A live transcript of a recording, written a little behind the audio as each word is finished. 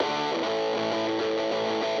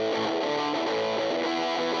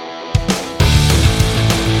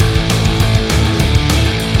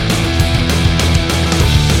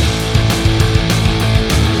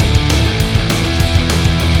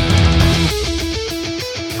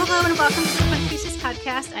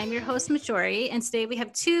podcast. I'm your host, Majori, and today we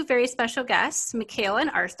have two very special guests, Michaela and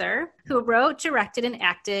Arthur, who wrote, directed, and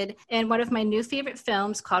acted in one of my new favorite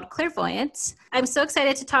films called Clairevoyant. I'm so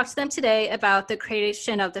excited to talk to them today about the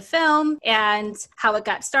creation of the film and how it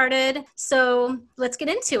got started. So let's get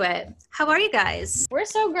into it. How are you guys? We're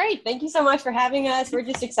so great. Thank you so much for having us. We're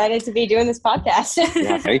just excited to be doing this podcast.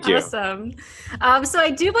 Yeah, thank you. Awesome. So I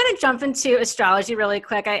do want to jump into astrology really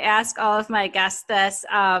quick. I ask all of my guests this.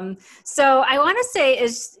 So I want to say,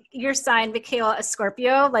 is your sign, Michaela, a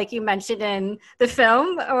Scorpio, like you mentioned in the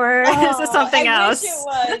film, or is it something else?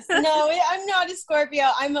 I wish it was. No, I'm not a Scorpio.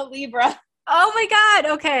 I'm a Libra. Oh my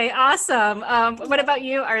God. Okay, awesome. What about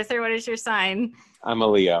you, Arthur? What is your sign? I'm a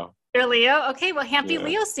Leo. You're a Leo? Okay, well, happy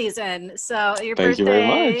Leo season. So your Thank you very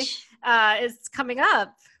much. Is coming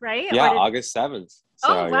up, right? Yeah, August 7th. So,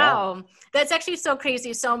 oh, wow. Yeah. That's actually so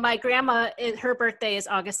crazy. So my grandma, her birthday is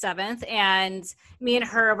August 7th, and me and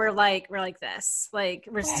her were like this. Like,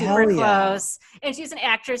 we're super close. And she's an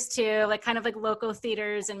actress too, like kind of like local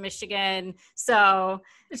theaters in Michigan. So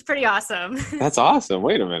it's pretty awesome. That's awesome.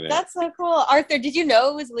 Wait a minute. That's so cool. Arthur, did you know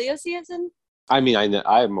it was Leo season? I mean,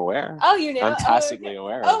 I'm aware. Oh, you know? I'm tacitly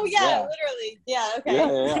aware. Oh, yeah, literally. Yeah, okay.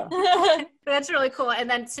 Yeah. That's really cool. And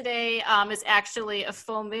then today is actually a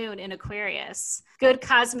full moon in Aquarius. Good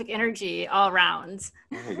cosmic energy all around.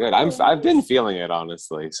 Oh, good. I've been feeling it,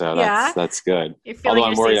 honestly. So that's good. Although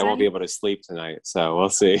I'm worried I won't be able to sleep tonight. So we'll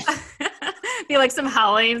see. Be like some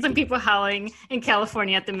people howling in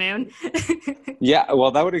California at the moon. Yeah,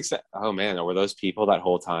 well, that would oh man, were those people that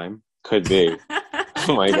whole time? Could be.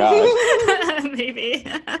 Oh my God. Maybe.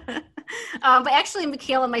 But actually,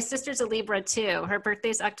 Michaela, my sister's a Libra too. Her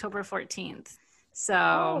birthday's October 14th. So.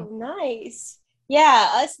 Oh, nice. Yeah,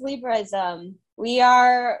 us Libras, we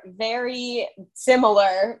are very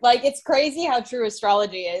similar. Like, it's crazy how true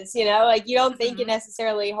astrology is, you know? Like, you don't think it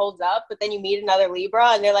necessarily holds up, but then you meet another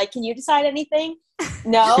Libra and they're like, can you decide anything?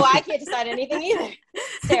 No, I can't decide anything either.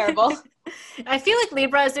 It's terrible. I feel like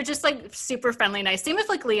Libras, they're just like super friendly, nice. Same with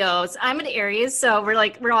like Leos. I'm an Aries, so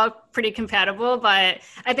we're all pretty compatible, but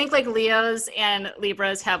I think like Leos and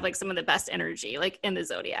Libras have like some of the best energy like in the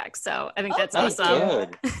zodiac. So I think that's awesome.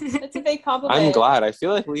 Good. That's a big compliment. I'm glad. I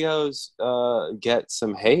feel like Leos get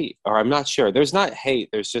some hate, or I'm not sure. There's not hate.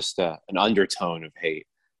 There's just an undertone of hate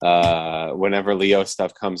whenever Leo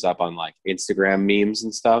stuff comes up on like Instagram memes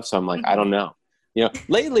and stuff. So I'm like, I don't know. You know,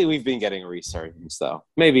 lately we've been getting resurgence though.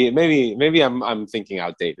 Maybe I'm thinking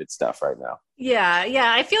outdated stuff right now. Yeah.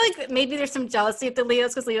 I feel like maybe there's some jealousy at the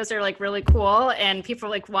Leos because Leos are like really cool and people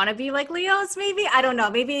like want to be like Leos. Maybe, I don't know.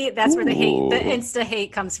 Maybe that's where the Insta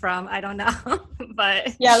hate comes from. I don't know.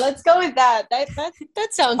 But yeah, let's go with that. That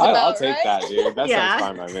sounds about right. I'll take that, dude. That sounds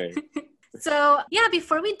fine by me. So,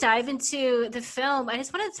 before we dive into the film, I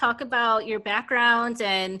just want to talk about your background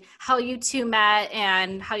and how you two met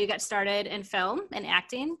and how you got started in film and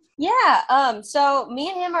acting. Yeah. So me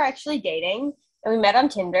and him are actually dating, and we met on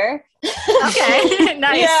Tinder. Okay.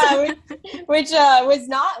 Nice. Yeah, which was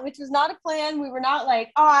not a plan. We were not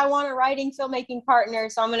like, oh, I want a writing filmmaking partner,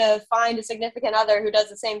 so I'm going to find a significant other who does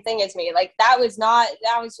the same thing as me. Like that was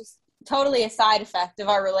just totally a side effect of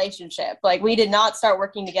our relationship. Like we did not start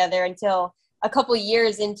working together until a couple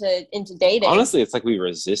years into dating. Honestly, it's like we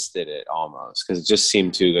resisted it almost because it just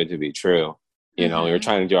seemed too good to be true. You know, we were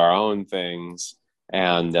trying to do our own things,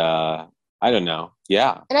 and I don't know.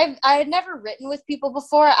 Yeah. And I had never written with people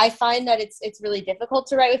before. I find that it's really difficult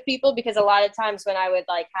to write with people because a lot of times when I would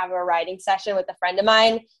like have a writing session with a friend of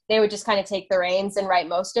mine, they would just kind of take the reins and write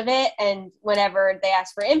most of it. And whenever they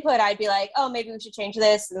asked for input, I'd be like, oh, maybe we should change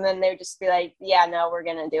this. And then they would just be like, yeah, no, we're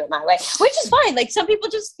going to do it my way, which is fine. Like some people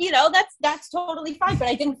just, you know, that's totally fine. But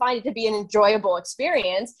I didn't find it to be an enjoyable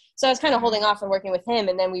experience. So I was kind of holding off on working with him.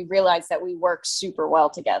 And then we realized that we work super well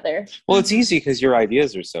together. Well, it's easy because your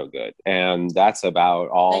ideas are so good. And that's about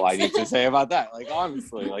all I need to say about that. Like,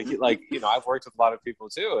 honestly, like, you know, I've worked with a lot of people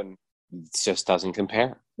too, and it just doesn't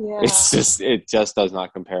compare. Yeah. It just does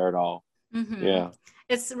not compare at all. Mm-hmm. Yeah.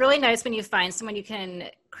 It's really nice when you find someone you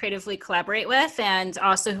can creatively collaborate with and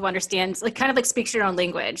also who understands, like kind of like speaks your own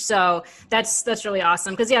language. So that's really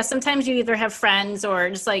awesome. Cause sometimes you either have friends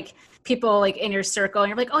or just like people like in your circle and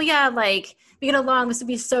you're like, oh yeah, like we get along, this would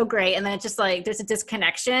be so great. And then it's just like, there's a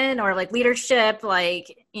disconnection or like leadership,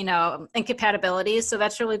 like, you know, incompatibilities. So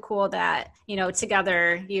that's really cool that, you know,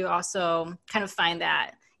 together you also kind of find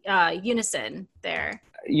that unison there.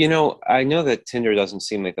 You know, I know that Tinder doesn't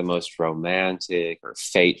seem like the most romantic or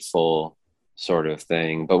fateful sort of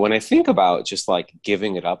thing. But when I think about just like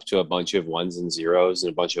giving it up to a bunch of ones and zeros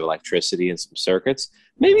and a bunch of electricity and some circuits,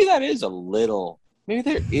 maybe there is a little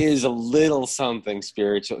something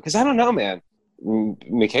spiritual. Because I don't know, man.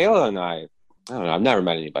 Michaela and I I don't know. I've never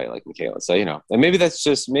met anybody like Michaela. So, and maybe that's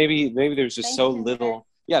just, maybe there's just Thanks, so Tinder. little.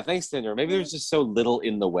 Yeah. Thanks, Tinder. Maybe there's just so little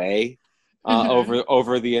in the way Mhm.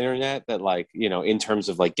 over the internet that like, in terms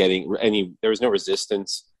of like getting there was no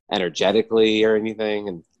resistance energetically or anything.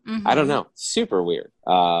 And I don't Mhm. know. Super weird.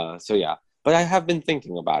 So yeah, but I have been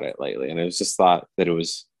thinking about it lately, and I was just thought that it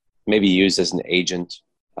was maybe used as an agent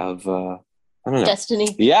of, I don't know.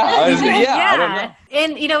 Destiny. Yeah. I don't Yeah. know.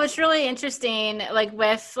 And it's really interesting, like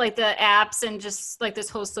with like the apps and just like this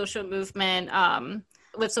whole social movement,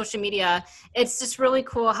 with social media, it's just really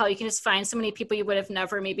cool how you can just find so many people you would have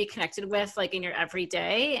never maybe connected with like in your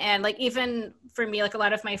everyday. And like even for me, like a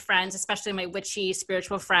lot of my friends, especially my witchy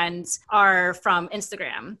spiritual friends, are from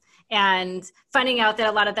Instagram. And finding out that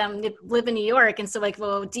a lot of them live in New York, and so like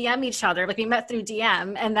we'll DM each other, like we met through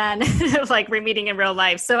DM, and then like we're meeting in real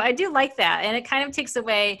life. So I do like that, and it kind of takes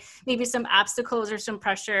away maybe some obstacles or some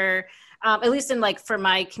pressure, at least in like for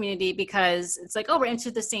my community, because it's like, oh, we're into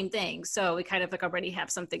the same thing, so we kind of like already have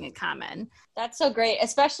something in common. That's so great,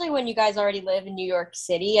 especially when you guys already live in New York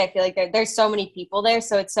City. I feel like there's so many people there,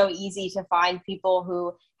 so it's so easy to find people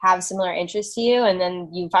who have similar interests to you, and then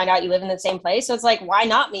you find out you live in the same place. So it's like, why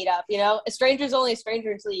not meet up? A stranger's only a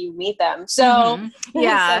stranger until you meet them. So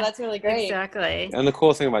Yeah, so that's really great. Exactly. And the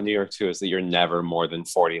cool thing about New York too is that you're never more than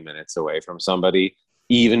 40 minutes away from somebody,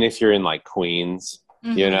 even if you're in like Queens.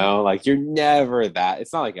 Like you're never that.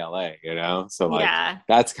 It's not like LA, so like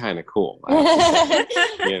that's kind of cool, I have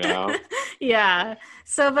to say. Yeah.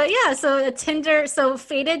 So Tinder, so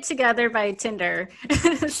Fated Together by Tinder.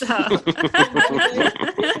 So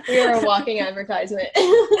We are a walking advertisement.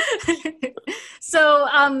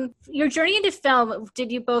 So your journey into film,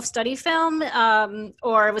 did you both study film,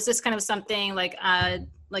 or was this kind of something like a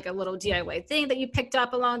little DIY thing that you picked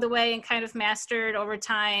up along the way and kind of mastered over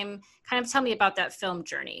time? Kind of tell me about that film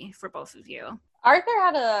journey for both of you. Arthur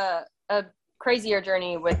had a crazier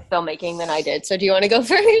journey with filmmaking than I did. So do you want to go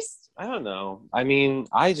first? I don't know. I mean,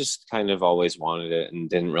 I just kind of always wanted it and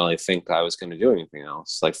didn't really think I was going to do anything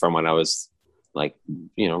else, like from when I was like,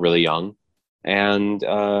 really young. And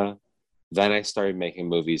then I started making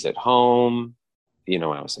movies at home, when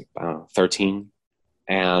I was like, I don't know, 13.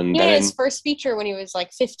 And yeah, then his first feature when he was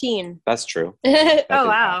like 15. That's true. Oh, That did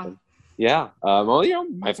wow. happen. Yeah. Well,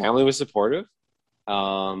 my family was supportive,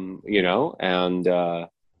 and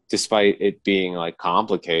despite it being like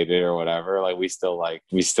complicated or whatever, like we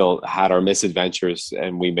still had our misadventures,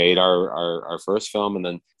 and we made our first film, and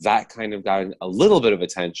then that kind of got a little bit of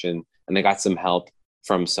attention, and I got some help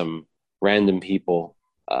from some random people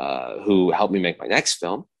who helped me make my next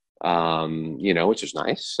film, which was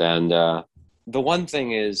nice. And the one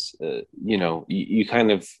thing is, you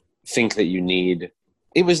kind of think that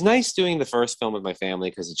it was nice doing the first film with my family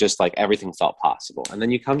because it just like everything felt possible. And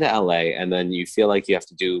then you come to LA and then you feel like you have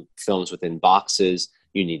to do films within boxes.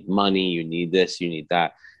 You need money, you need this, you need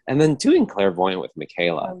that. And then doing Clairevoyant with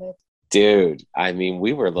Michaela, dude, I mean,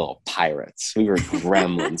 we were little pirates. We were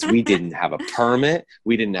gremlins. We didn't have a permit.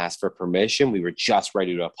 We didn't ask for permission. We were just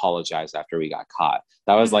ready to apologize after we got caught.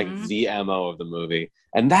 That was like the MO of the movie.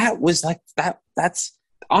 And that was like, that's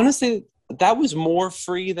honestly, that was more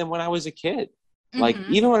free than when I was a kid. Like,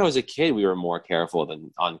 even when I was a kid, we were more careful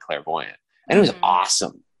than on Clairevoyant. And it was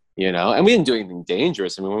awesome, And we didn't do anything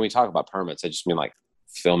dangerous. I mean, when we talk about permits, I just mean like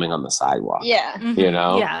filming on the sidewalk. Yeah.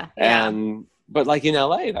 Yeah. But like in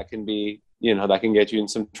LA, that can be, that can get you in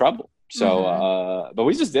some trouble. So, but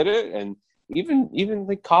we just did it. And even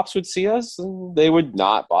the cops would see us and they would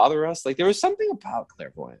not bother us. Like there was something about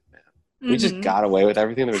Clairevoyant, man. We just got away with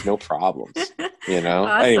everything. There was no problems,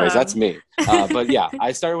 Awesome. Anyways, that's me. But yeah,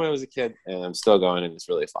 I started when I was a kid and I'm still going and it's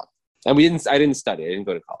really fun. And I didn't study. I didn't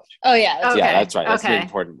go to college. Oh yeah. Yeah, that's right. That's the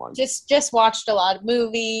important one. Just watched a lot of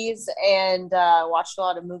movies and watched a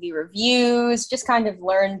lot of movie reviews, just kind of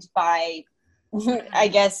learned by, I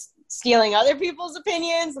guess, stealing other people's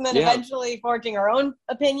opinions and then eventually forging our own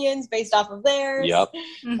opinions based off of theirs. Yep.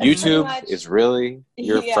 YouTube is really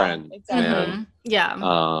your friend. Exactly. Man.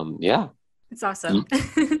 Yeah. Yeah. It's awesome.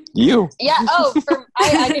 You. Yeah. Oh,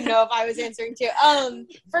 I didn't know if I was answering too.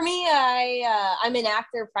 For me, I'm an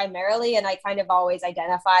actor primarily, and I kind of always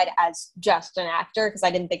identified as just an actor because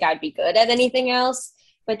I didn't think I'd be good at anything else.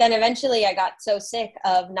 But then eventually I got so sick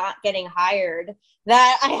of not getting hired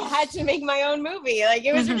that I had to make my own movie. Like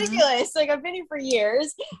it was ridiculous. Like I've been here for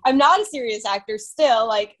years. I'm not a serious actor still.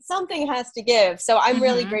 Like something has to give. So I'm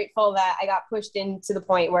really grateful that I got pushed into the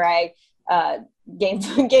point where I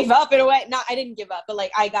gave up in a way. Not I didn't give up, but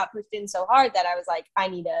like I got pushed in so hard that I was like, I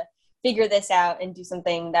need to figure this out and do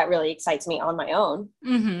something that really excites me on my own.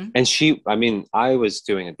 And I was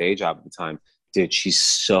doing a day job at the time. Dude, she's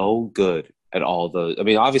so good at all those. I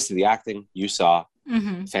mean, obviously the acting you saw,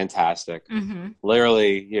 fantastic.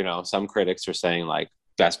 Literally, you know, some critics are saying like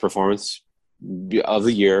best performance of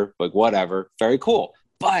the year, like whatever, very cool.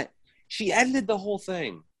 But she edited the whole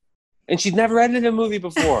thing, and she'd never edited a movie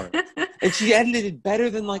before, and she edited it better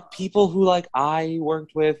than like people who like I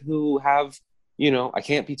worked with who have, you know, I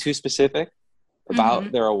can't be too specific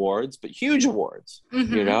about their awards, but huge awards,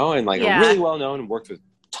 you know, and like are really well known and worked with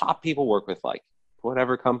top people, work with like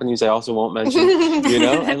whatever companies I also won't mention, you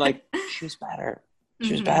know, and like she was better.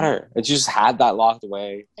 She was better. And she just had that locked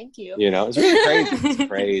away. Thank you. You know, it's really crazy. It's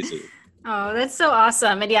crazy. Oh, that's so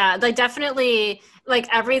awesome. And yeah, like definitely like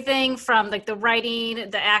everything from like the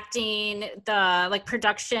writing, the acting, the like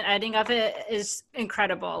production, editing of it is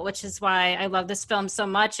incredible, which is why I love this film so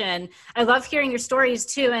much. And I love hearing your stories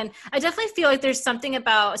too. And I definitely feel like there's something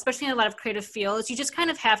about, especially in a lot of creative fields, you just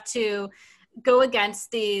kind of have to go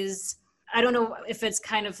against these, I don't know if it's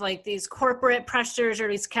kind of like these corporate pressures or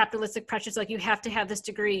these capitalistic pressures, like you have to have this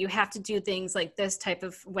degree, you have to do things like this type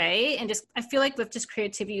of way. And just, I feel like with just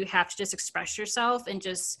creativity, you have to just express yourself and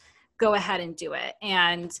just go ahead and do it.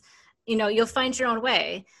 And, you know, you'll find your own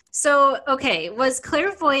way. So, okay, was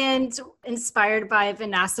Clairvoyant inspired by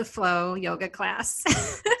Vinyasa Flow yoga class?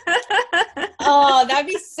 Oh, that'd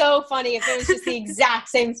be so funny if it was just the exact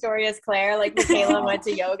same story as Claire, like Michaela went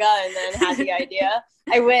to yoga and then had the idea.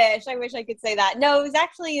 I wish I could say that. No, it was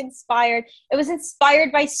actually inspired. It was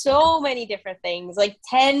inspired by so many different things, like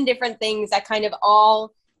 10 different things that kind of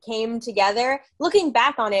all came together. Looking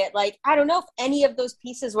back on it, like, I don't know if any of those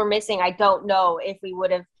pieces were missing. I don't know if we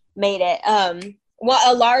would have made it.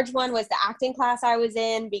 Well, a large one was the acting class I was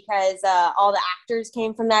in because all the actors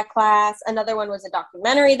came from that class. Another one was a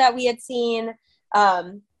documentary that we had seen.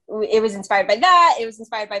 It was inspired by that. It was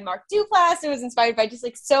inspired by Mark Duplass. It was inspired by just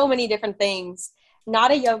like so many different things.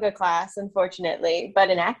 Not a yoga class, unfortunately,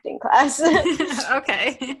 but an acting class.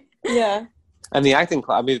 Okay. Yeah. And the acting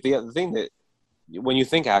class, I mean, the thing that when you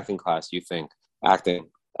think acting class, you think acting.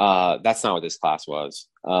 That's not what this class was.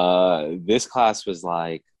 This class was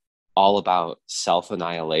like all about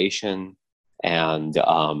self-annihilation and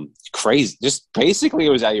crazy. Just basically,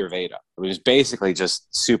 it was Ayurveda. It was basically just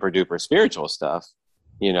super duper spiritual stuff,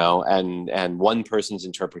 you know, and one person's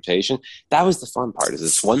interpretation. That was the fun part, is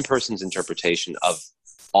it's one person's interpretation of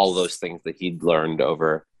all those things that he'd learned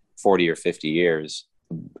over 40 or 50 years.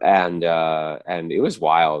 And it was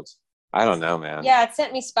wild. I don't know, man. Yeah, it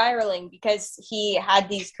sent me spiraling because he had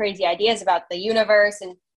these crazy ideas about the universe.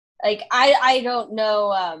 And like, I don't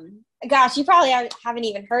know, gosh, you probably haven't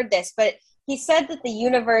even heard this, but he said that the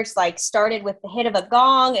universe like started with the hit of a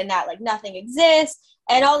gong and that like nothing exists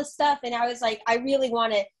and all this stuff. And I was like, I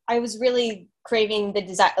was really craving the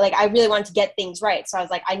desire. Like, I really wanted to get things right. So I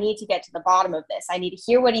was like, I need to get to the bottom of this. I need to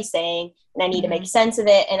hear what he's saying and I need to make sense of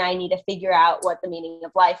it. And I need to figure out what the meaning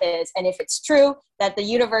of life is. And if it's true that the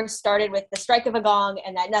universe started with the strike of a gong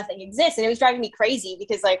and that nothing exists. And it was driving me crazy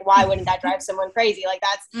because like, why wouldn't that drive someone crazy? Like,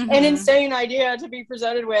 that's an insane idea to be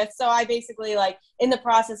presented with. So I basically, like, in the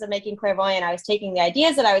process of making Clairvoyant, I was taking the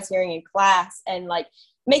ideas that I was hearing in class and like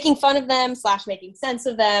making fun of them / making sense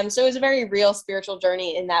of them. So it was a very real spiritual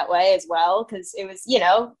journey in that way as well, because it was, you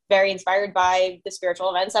know, very inspired by the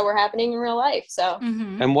spiritual events that were happening in real life. So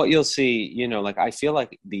and what you'll see, you know, like I feel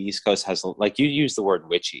like the East Coast has, like you use the word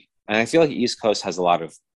witchy, and I feel like East Coast has a lot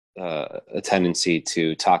of a tendency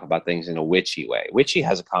to talk about things in a witchy way. Witchy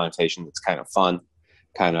has a connotation that's kind of fun,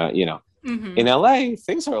 kind of, you know. In LA,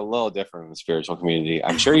 things are a little different in the spiritual community.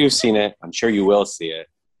 I'm sure you've seen it. I'm sure you will see it.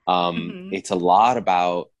 It's a lot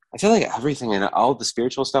about, I feel like everything and all the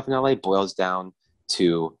spiritual stuff in LA boils down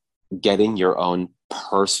to getting your own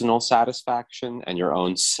personal satisfaction and your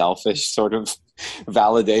own selfish sort of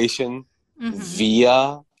validation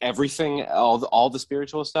via everything, all the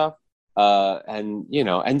spiritual stuff. And, you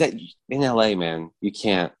know, and that in LA, man, you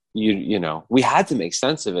can't, you know, we had to make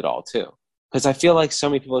sense of it all too. Because I feel like so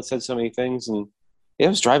many people had said so many things and it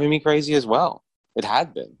was driving me crazy as well. It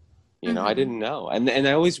had been. You know, I didn't know. And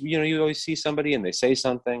I always, you know, you always see somebody and they say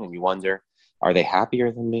something and you wonder, are they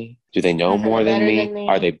happier than me? Do they know more than me?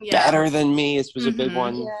 Are they better than me? This was a big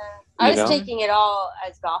one. Yeah. I was taking it all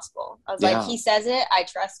as gospel. I was like, he says it, I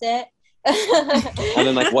trust it. And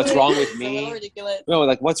then like, what's wrong with me? So ridiculous. No,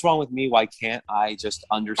 like, what's wrong with me? Why can't I just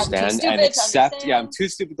understand and accept? Yeah, I'm too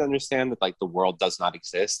stupid to understand that like the world does not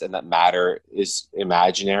exist and that matter is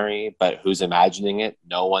imaginary, but who's imagining it?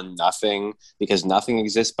 No one, nothing, because nothing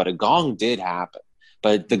exists. But a gong did happen,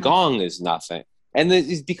 but the gong is nothing, and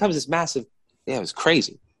it becomes this massive. Yeah, it was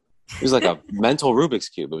crazy. It was like a mental Rubik's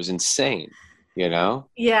cube. It was insane. you know?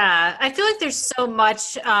 Yeah, I feel like there's so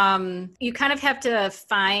much, you kind of have to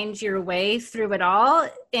find your way through it all.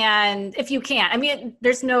 And if you can't, I mean,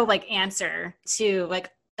 there's no like answer to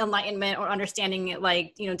like enlightenment or understanding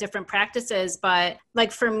like, you know, different practices. But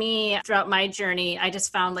like for me, throughout my journey, I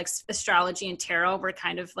just found like astrology and tarot were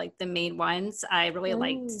kind of like the main ones I really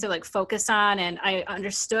liked to like focus on and I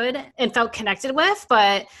understood and felt connected with.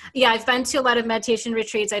 But yeah, I've been to a lot of meditation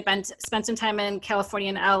retreats. I've been spent some time in California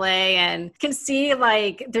and LA and can see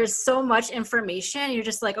like there's so much information. You're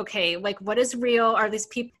just like, okay, like what is real? Are these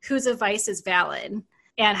people whose advice is valid?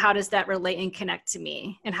 And how does that relate and connect to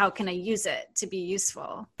me? And how can I use it to be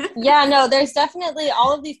useful? Yeah, no, there's definitely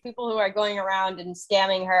all of these people who are going around and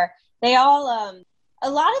scamming her. They all, a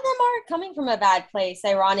lot of them are coming from a bad place,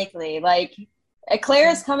 ironically. Like,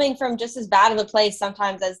 Claire is coming from just as bad of a place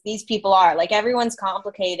sometimes as these people are. Like, everyone's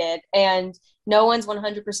complicated and no one's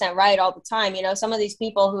 100% right all the time. You know, some of these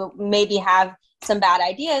people who maybe have some bad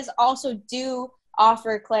ideas also do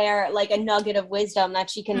offer Claire like a nugget of wisdom that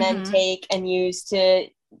she can then take and use to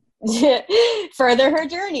further her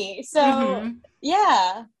journey. So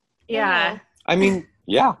yeah. I mean,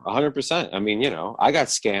 yeah, 100%. I mean, you know, I got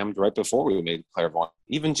scammed right before we made Clairvoyant,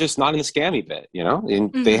 even just not in the scammy bit, you know,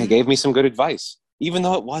 and they gave me some good advice, even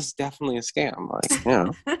though it was definitely a scam. Like, you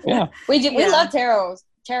know, yeah. We love tarot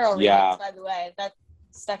Yeah. readings, by the way. That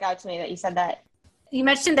stuck out to me that you said that. You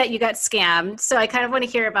mentioned that you got scammed. So I kind of want to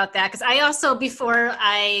hear about that because I also, before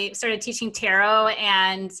I started teaching tarot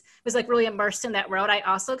and was like really immersed in that world, I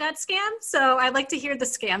also got scammed. So I'd like to hear the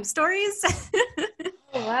scam stories.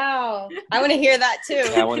 Oh, wow. I want to hear that too.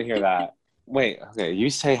 Yeah, I want to hear that. Wait, okay, you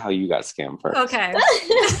say how you got scammed first. Okay.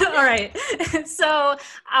 All right. So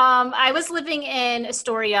I was living in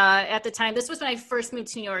Astoria at the time. This was when I first moved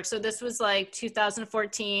to New York. So this was like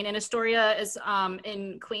 2014 and Astoria is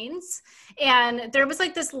in Queens. And there was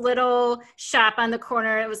like this little shop on the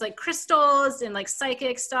corner. It was like crystals and like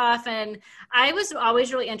psychic stuff. And I was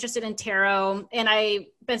always really interested in tarot and I've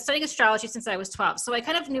been studying astrology since I was 12. So I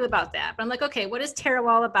kind of knew about that. But I'm like, okay, what is tarot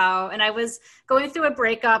all about? And I was going through a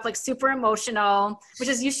breakup, like super emotional, which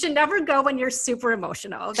is you should never go when you're super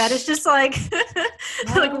emotional. That is just like,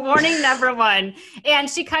 like warning number one. And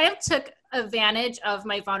she kind of took advantage of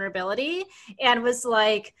my vulnerability and was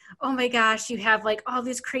like, oh my gosh, you have like all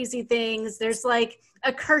these crazy things. There's like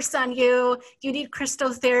a curse on you. You need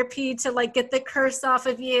crystal therapy to like get the curse off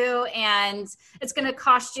of you. And it's going to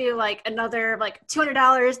cost you like another like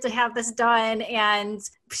 $200 to have this done. And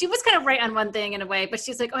she was kind of right on one thing in a way, but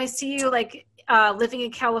she's like, oh, I see you like living in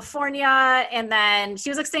California. And then she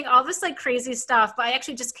was like saying all this like crazy stuff, but I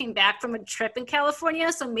actually just came back from a trip in California.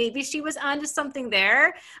 So maybe she was onto something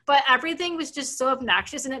there, but everything was just so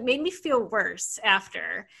obnoxious and it made me feel worse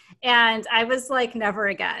after. And I was like, never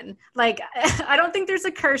again. Like, I don't think there's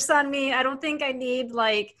a curse on me. I don't think I need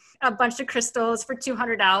like a bunch of crystals for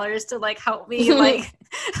 $200 to like help me like,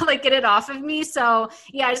 like get it off of me. So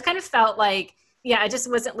yeah, I just kind of felt like, yeah, it just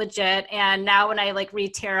wasn't legit. And now when I like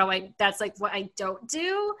read tarot, that's like what I don't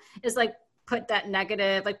do is like put that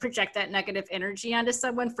negative, like project that negative energy onto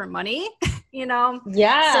someone for money, you know?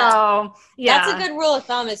 Yeah. So yeah. That's a good rule of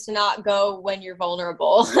thumb is to not go when you're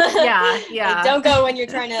vulnerable. Yeah. Yeah. Like, don't go when you're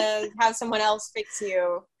trying to have someone else fix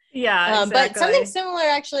you. Yeah. Exactly. But something similar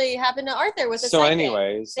actually happened to Arthur with a So psychic.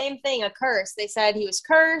 anyways. Same thing, a curse. They said he was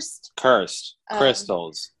cursed.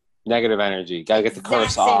 Crystals. Negative energy. Gotta get the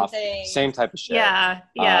curse off. Same type of shit. Yeah.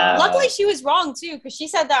 Yeah. Luckily, she was wrong too, because she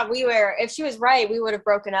said that if she was right, we would have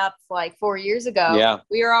broken up like 4 years ago. Yeah.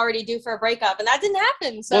 We were already due for a breakup, and that didn't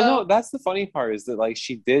happen. So, well, no, that's the funny part is that like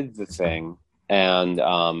she did the thing, and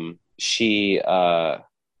she I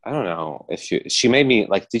don't know if she made me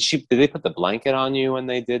like did they put the blanket on you when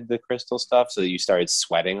they did the crystal stuff so that you started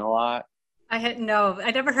sweating a lot? I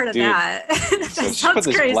never heard of that. So she put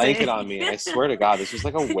this blanket on me, and I swear to God, this was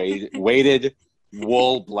like a weighted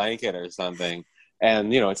wool blanket or something.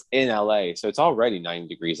 And, you know, it's in LA, so it's already 90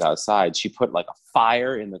 degrees outside. She put like a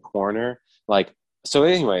fire in the corner. Like, so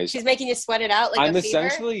anyways. She's making you sweat it out like I'm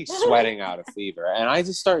essentially sweating out a fever. And I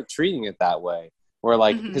just start treating it that way. Where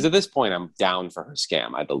like, because at this point, I'm down for her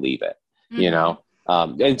scam. I believe it, you know?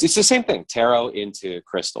 And it's the same thing, tarot into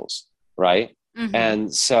crystals, right?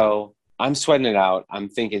 And so I'm sweating it out. I'm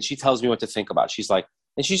thinking, she tells me what to think about. She's like,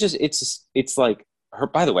 and she's just, it's like her,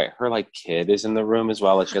 by the way, her like kid is in the room as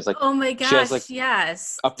well. Like she has like, oh my gosh, she has, like,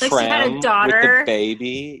 yes. A like pram she had a daughter with the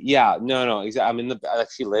baby. Yeah, no. I'm in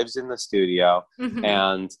she lives in the studio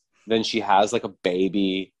and then she has like a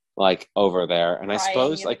baby like over there. And I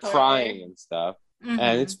suppose like crying and stuff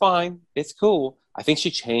and it's fine. It's cool. I think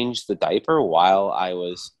she changed the diaper while I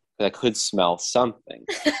was, that I could smell something.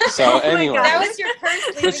 So anyway, that was your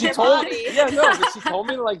curse leaving your body. But she told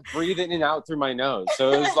me to like breathe it in and out through my nose.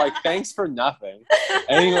 So it was like, thanks for nothing.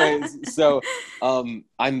 Anyways, so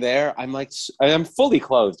I'm there. I'm fully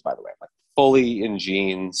clothed, by the way, like fully in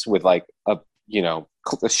jeans with like a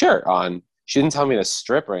shirt on. She didn't tell me to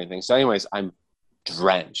strip or anything. So anyways, I'm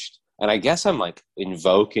drenched. And I guess I'm like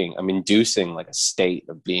inducing like a state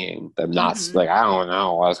of being that I'm not like, I don't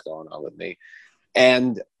know what's going on with me.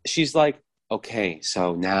 And she's like, okay,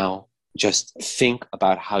 so now just think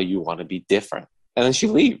about how you want to be different. And then she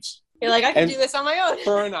leaves. You're like, I can do this on my own.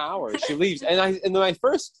 For an hour, she leaves. And then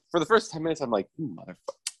for the first 10 minutes, I'm like, motherfucker,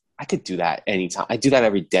 I could do that anytime. I do that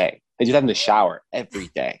every day. I do that in the shower every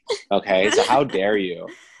day. Okay, so how dare you?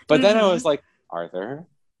 But then I was like, Arthur,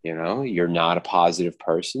 you're not a positive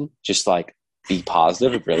person. Just like be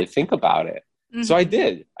positive and really think about it. So I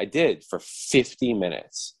did for 50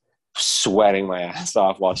 minutes, sweating my ass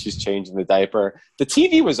off while she's changing the diaper. The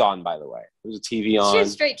TV was on, by the way. There was a TV on. She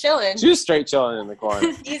was straight chilling in the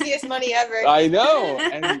corner. Easiest money ever. I know.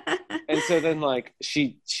 And so then like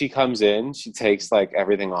she comes in, she takes like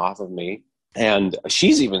everything off of me. And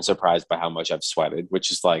she's even surprised by how much I've sweated,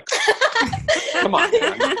 which is like, come on,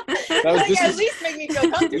 man. At least make me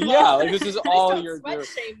feel comfortable. Yeah, like this is all you're doing.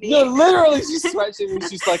 No, literally, she's sweat shaming.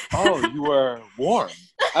 She's like, oh, you were warm.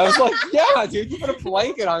 I was like, yeah, dude, you put a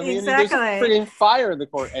blanket on me and there's a freaking fire in the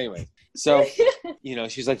corner. Anyway, so,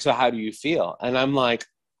 she's like, so how do you feel? And I'm like,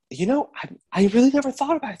 I really never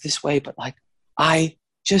thought about it this way, but like,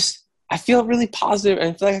 I feel really positive and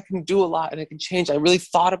I feel like I can do a lot and I can change. I really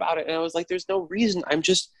thought about it and I was like, there's no reason. I'm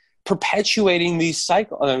just perpetuating these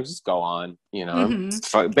cycles. And I would just go on,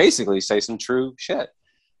 basically say some true shit.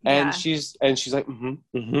 And she's like,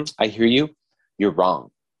 I hear you. You're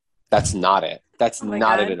wrong. That's not it. That's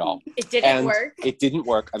not it at all. It didn't work. It didn't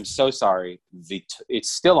work. I'm so sorry.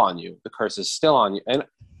 It's still on you. The curse is still on you.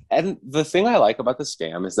 And the thing I like about the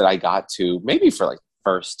scam is that I got to, maybe for like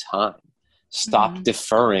first time, stop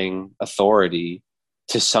deferring authority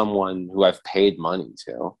to someone who I've paid money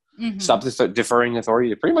to. Stop deferring authority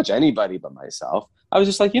to pretty much anybody but myself. I was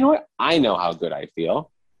just like, you know what? I know how good I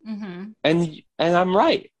feel. And I'm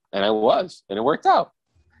right. And I was. And it worked out.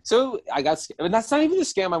 So I got, and that's not even the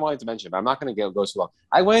scam I wanted to mention, but I'm not going to go too long.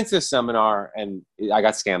 I went to a seminar and I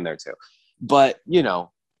got scammed there too. But,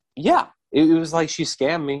 it was like she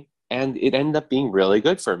scammed me. And it ended up being really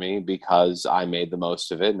good for me because I made the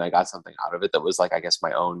most of it and I got something out of it that was like, I guess,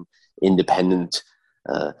 my own independent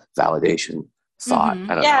validation thought.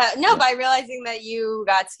 I don't know. By realizing that you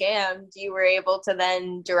got scammed, you were able to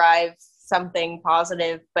then derive something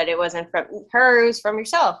positive, but it wasn't from her, it was from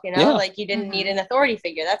yourself, like you didn't need an authority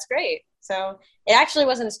figure. That's great. So it actually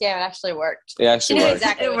wasn't a scam. It actually worked. It actually worked.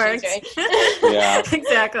 Exactly it what worked. She was doing. Yeah,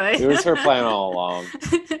 exactly. It was her plan all along.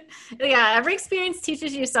 Yeah, every experience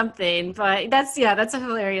teaches you something, but that's a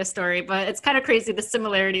hilarious story, but it's kind of crazy, the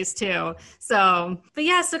similarities too. So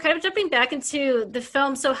kind of jumping back into the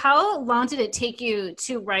film. So how long did it take you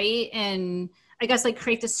to write and I guess like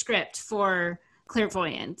create the script for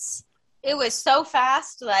Clairvoyance? It was so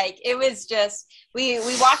fast. Like it was just, we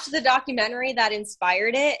watched the documentary that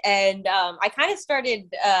inspired it. And I kind of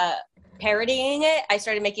started parodying it. I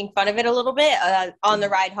started making fun of it a little bit on the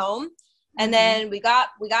ride home. And then we got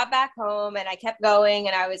back home and I kept going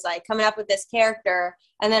and I was like coming up with this character.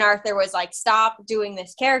 And then Arthur was like, stop doing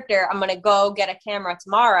this character. I'm going to go get a camera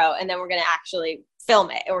tomorrow. And then we're going to actually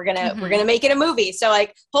film it and we're going to make it a movie. So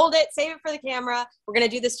like hold it, save it for the camera. We're going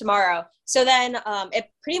to do this tomorrow. So then it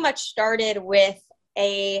pretty much started with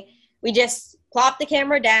we just plopped the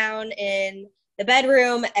camera down in the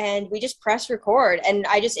bedroom and we just pressed record. And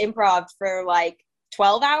I just improv for like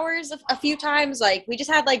 12 hours a few times. Like we just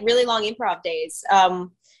had like really long improv days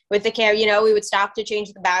with the camera. We would stop to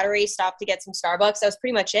change the battery, stop to get some Starbucks. That was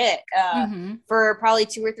pretty much it for probably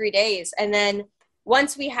 2 or 3 days. And then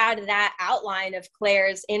once we had that outline of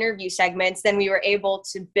Claire's interview segments, then we were able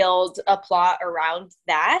to build a plot around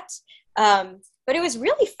that. But it was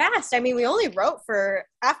really fast. I mean, we only wrote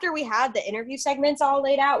after we had the interview segments all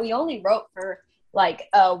laid out, we only wrote for like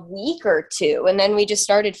a week or two. And then we just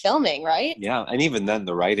started filming, right? Yeah. And even then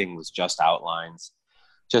the writing was just outlines,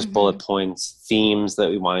 just bullet points, themes that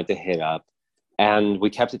we wanted to hit up. And we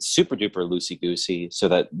kept it super duper loosey-goosey so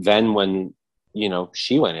that then when,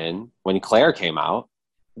 she went in, when Claire came out,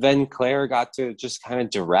 then Claire got to just kind of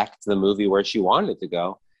direct the movie where she wanted it to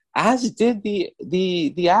go, as did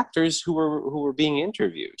the actors who were being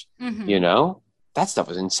interviewed. That stuff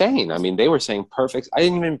was insane. I mean, they were saying perfect. I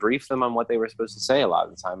didn't even brief them on what they were supposed to say a lot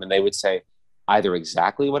of the time. And they would say either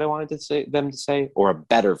exactly what I wanted them to say or a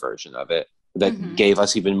better version of it. that gave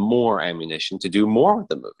us even more ammunition to do more with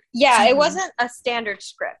the movie. Yeah, it wasn't a standard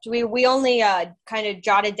script. We only kind of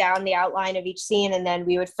jotted down the outline of each scene, and then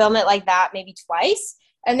we would film it like that maybe twice.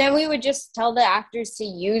 And then we would just tell the actors to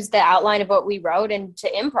use the outline of what we wrote and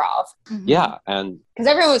to improv. Yeah, and because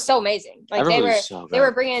everyone was so amazing. Like they were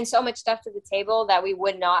good. bringing so much stuff to the table that we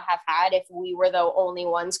would not have had if we were the only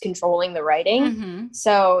ones controlling the writing.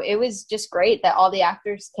 So it was just great that all the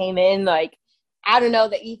actors came in. Like, I don't know,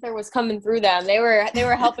 the ether was coming through them. They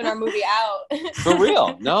were helping our movie out. For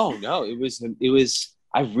real. No, it was.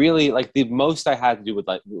 I really, like, the most I had to do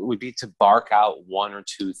would be to bark out one or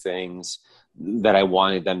two things that I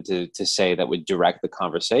wanted them to say that would direct the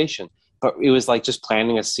conversation. But it was like just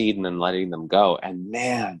planting a seed and then letting them go. And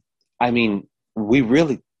man, I mean, we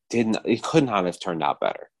really it could not have turned out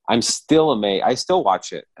better. I'm still amazed. I still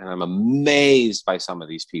watch it and I'm amazed by some of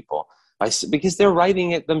these people because they're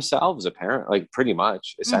writing it themselves, apparently, like pretty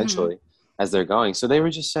much, essentially, as they're going. So they were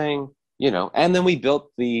just saying, and then we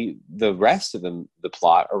built the rest of the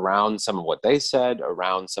plot around some of what they said,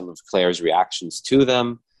 around some of Claire's reactions to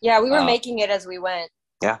them. Yeah, we were making it as we went.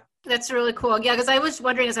 Yeah. That's really cool. Yeah, because I was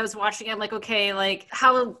wondering as I was watching it, I'm like, okay, like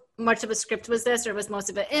how much of a script was this, or was most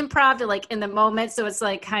of it improv, or like in the moment? So it's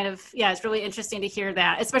like kind of, yeah, it's really interesting to hear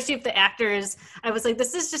that, especially if the actors, I was like,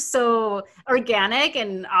 this is just so organic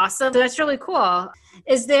and awesome. So that's really cool.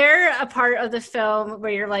 Is there a part of the film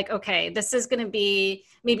where you're like, okay, this is going to be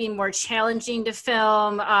maybe more challenging to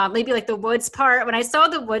film? Maybe like the woods part. When I saw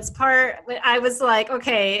the woods part, I was like,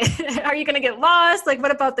 okay, are you going to get lost? Like,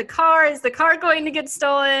 what about the car? Is the car going to get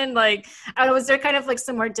stolen? Like, I don't know, was there kind of like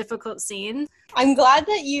some more difficult scenes? I'm glad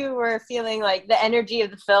that you were feeling like the energy of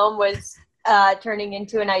the film was turning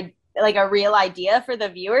into a real idea for the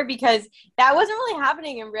viewer, because that wasn't really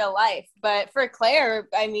happening in real life. But for Claire,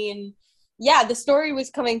 I mean, yeah, the story was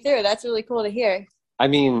coming through. That's really cool to hear. I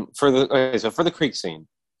mean, for the creek scene,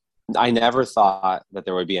 I never thought that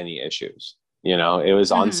there would be any issues. It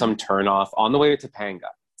was on some turnoff on the way to Topanga.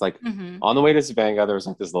 It's like on the way to Topanga, there was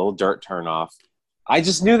like this little dirt turnoff. I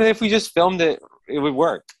just knew that if we just filmed it, it would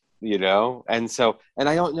work, and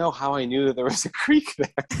I don't know how I knew that there was a creek there.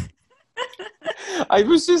 I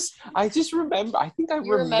just remember, I think I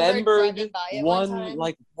remembered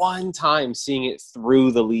one time seeing it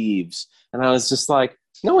through the leaves, and I was just like,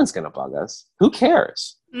 no one's going to bug us. Who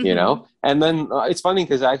cares? And then it's funny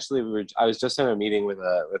because actually I was just in a meeting with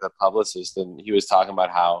a publicist, and he was talking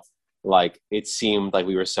about how like it seemed like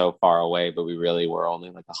we were so far away, but we really were only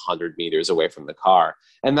like 100 meters away from the car.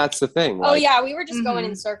 And that's the thing. Like, oh yeah, we were just going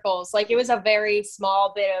in circles. Like it was a very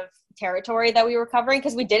small bit of territory that we were covering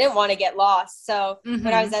because we didn't want to get lost. So when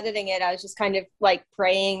I was editing it, I was just kind of like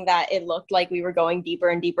praying that it looked like we were going deeper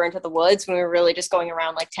and deeper into the woods when we were really just going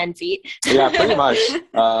around like 10 feet. Yeah, pretty much.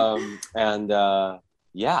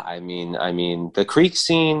 Yeah, I mean the creek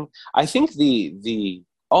scene, I think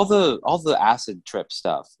all the acid trip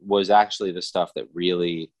stuff was actually the stuff that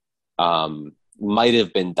really might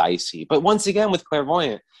have been dicey. But once again, with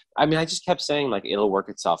Clairevoyant, I mean, I just kept saying like it'll work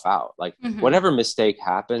itself out. Like whatever mistake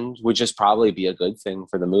happened would just probably be a good thing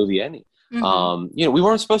for the movie. We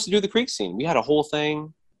weren't supposed to do the creek scene. We had a whole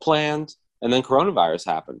thing planned, and then coronavirus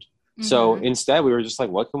happened. So instead, we were just like,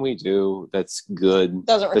 what can we do that's good?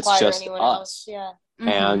 Doesn't require that's just anyone us? else. Yeah.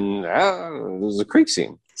 And it was a creek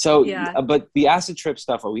scene. So, but the acid trip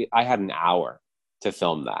stuff, I had an hour to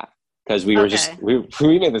film that because we were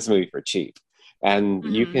we made this movie for cheap, and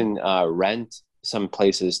you can rent some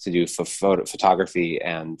places to do photography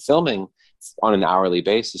and filming on an hourly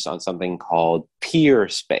basis on something called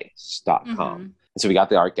peerspace.com. And so we got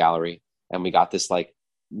the art gallery, and we got this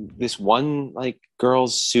one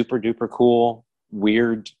girl's super duper cool,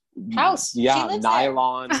 weird house. Yeah,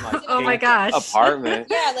 nylon oh my gosh, apartment.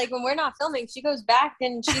 Yeah, like when we're not filming, she goes back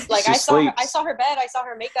and she's like, I saw her bed, I saw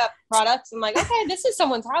her makeup products. I'm like, okay, this is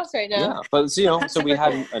someone's house right now. Yeah, but so we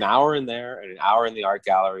had an hour in there and an hour in the art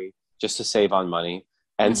gallery just to save on money.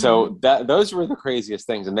 And so those were the craziest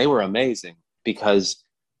things, and they were amazing because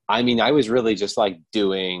I mean, I was really just like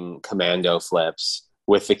doing commando flips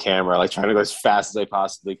with the camera, like trying to go as fast as I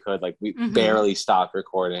possibly could. Like we barely stopped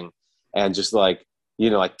recording, and just like,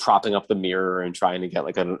 like propping up the mirror and trying to get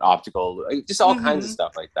like an optical, just all kinds of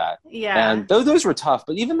stuff like that. Yeah. And those were tough,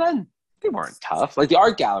 but even then they weren't tough. Like the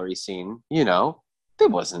art gallery scene, it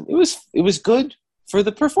was good for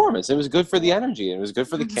the performance. It was good for the energy. And it was good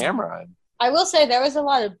for the camera. I will say there was a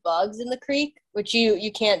lot of bugs in the creek, which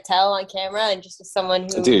you can't tell on camera, and just as someone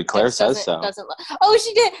who Dude, Claire just says so. Oh,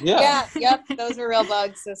 she did. Yeah. Yep. Those were real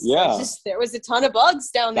bugs. Yeah. There was a ton of bugs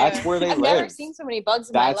down there. That's where they I've live. never seen so many bugs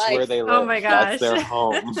in my life. That's where they live. Oh my gosh. That's their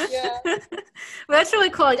home. Yeah. Well, that's really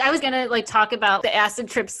cool. I was gonna like talk about the acid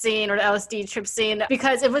trip scene or the LSD trip scene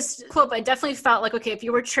because it was cool, but I definitely felt like, okay, if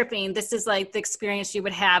you were tripping, this is like the experience you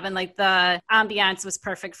would have, and like the ambiance was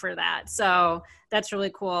perfect for that. So that's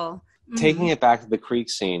really cool. Taking it back to the creek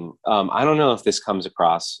scene, I don't know if this comes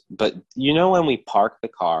across, but you know when we park the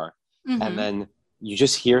car and then you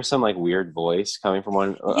just hear some like weird voice coming from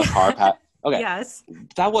a car path. Okay. Yes.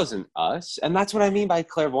 That wasn't us. And that's what I mean by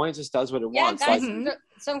clairvoyance just does what it wants. Guys, like,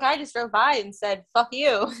 some guy just drove by and said, "Fuck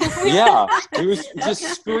you." Yeah. He was just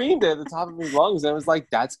screamed at the top of his lungs. And it was like,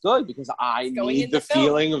 that's good because I need the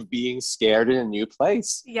feeling of being scared in a new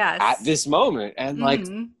place at this moment. And like,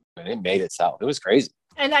 it made itself. It was crazy.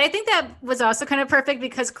 And I think that was also kind of perfect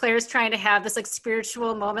because Claire's trying to have this like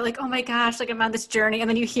spiritual moment, like, oh my gosh, like I'm on this journey. And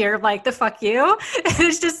then you hear like the fuck you. And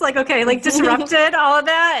it's just like, okay, like disrupted all of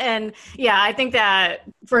that. And yeah, I think that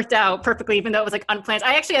worked out perfectly, even though it was like unplanned.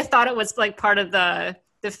 I thought it was like part of the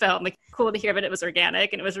film. Like cool to hear, but it was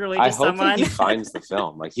organic and it was really just I hope that he finds the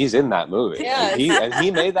film. Like he's in that movie. Yeah. And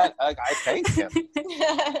he made that. Like, I thank him.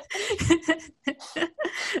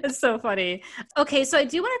 It's so funny. Okay, so I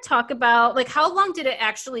do want to talk about like how long did it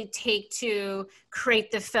actually take to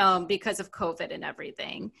create the film because of COVID and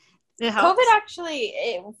everything? COVID actually,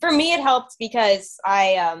 for me, it helped because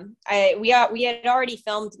we had already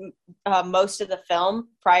filmed most of the film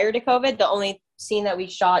prior to COVID. The only scene that we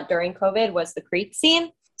shot during COVID was the creek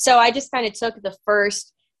scene. So I just kind of took the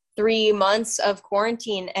first 3 months of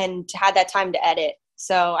quarantine and had that time to edit.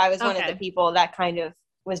 So I was one of the people that kind of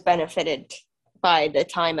was benefited by the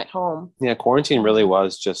time at home. Yeah, quarantine really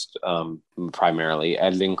was just primarily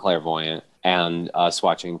editing Clairvoyant and us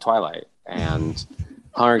watching Twilight and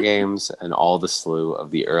Hunger Games and all the slew of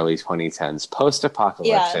the early 2010s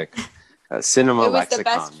post-apocalyptic cinema lexicon. It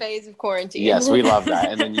was the best phase of quarantine. Yes, we love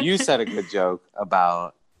that. And then you said a good joke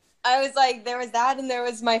about... I was like, there was that, and there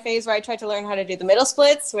was my phase where I tried to learn how to do the middle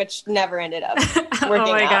splits, which never ended up working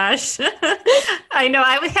Oh my out. gosh. I know.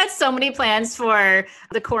 I had so many plans for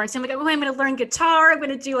the quarantine. Like, oh, I'm going to learn guitar. I'm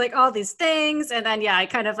going to do like all these things. And then, I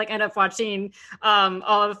kind of like end up watching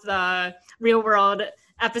all of the Real World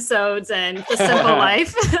episodes and The Simple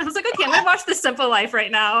Life. I was like, okay, I'm going to watch The Simple Life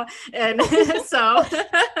right now. And so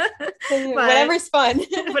whatever's fun.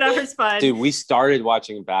 Whatever's fun. Dude, we started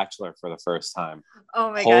watching Bachelor for the first time.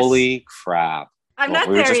 Oh my gosh. Holy crap. I'm not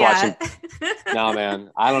there yet. No,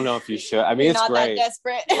 man. I don't know if you should. I mean, it's great. Not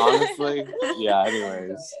that desperate. Honestly. Yeah,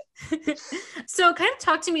 anyways. So kind of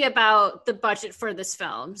talk to me about the budget for this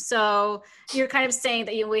film. So you're kind of saying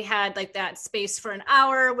that we had like that space for an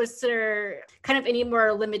hour. Was there kind of any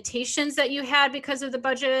more limitations that you had because of the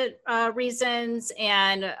budget reasons?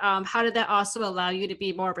 And how did that also allow you to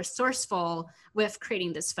be more resourceful with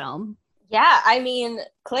creating this film? Yeah, I mean,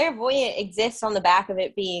 Clairvoyant exists on the back of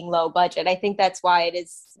it being low budget. I think that's why it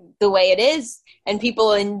is the way it is, and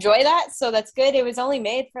people enjoy that, so that's good. It was only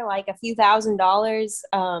made for like a few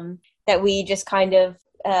 $1,000s that we just kind of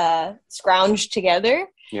scrounged together.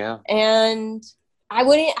 Yeah. And I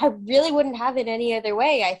really wouldn't have it any other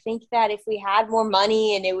way. I think that if we had more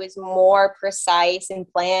money and it was more precise and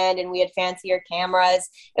planned and we had fancier cameras,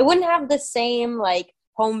 it wouldn't have the same like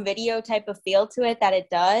home video type of feel to it that it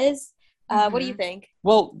does. What do you think?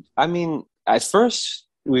 Well, I mean, at first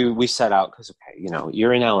we set out because, okay,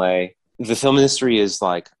 you're in LA. The film industry is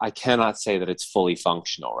like, I cannot say that it's fully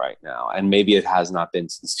functional right now. And maybe it has not been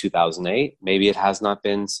since 2008. Maybe it has not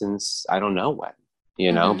been since, I don't know when,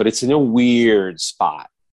 but it's in a weird spot,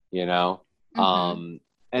 And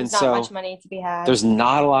there's so not much money to be had. There's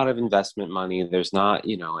not a lot of investment money. There's not,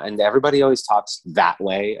 and everybody always talks that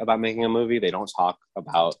way about making a movie. They don't talk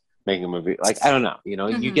about making a movie. Like, I don't know,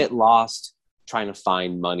 you get lost trying to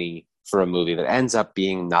find money for a movie that ends up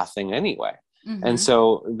being nothing anyway. And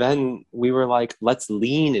so then we were like, let's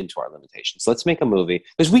lean into our limitations. Let's make a movie,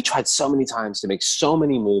 because we tried so many times to make so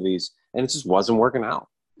many movies and it just wasn't working out.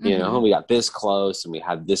 We got this close and we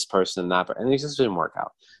had this person and that, and it just didn't work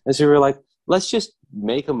out. And so we were like, let's just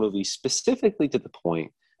make a movie specifically to the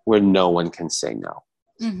point where no one can say no,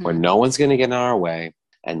 where no one's going to get in our way.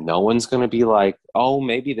 And no one's going to be like, oh,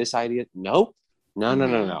 maybe this idea. Nope.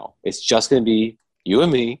 No. It's just going to be you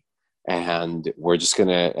and me. And we're just going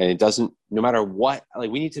to, and it doesn't, no matter what,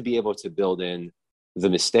 like we need to be able to build in the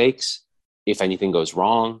mistakes if anything goes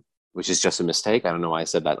wrong, which is just a mistake. I don't know why I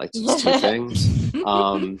said that, like it's two things.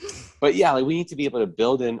 But yeah, like we need to be able to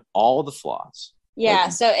build in all the flaws Yeah.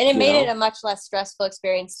 Like, So, and it made know? it a much less stressful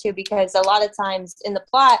experience too, because a lot of times in the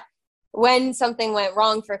plot, when something went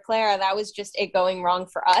wrong for Clara, that was just it going wrong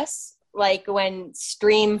for us. Like when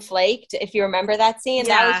Stream flaked, if you remember that scene,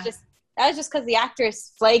 Yeah. that was just because the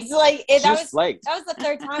actress flaked. Like it, She just flaked. that was the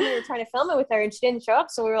third time we were trying to film it with her, and she didn't show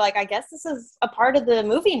up. So we were like, I guess this is a part of the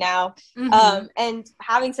movie now. And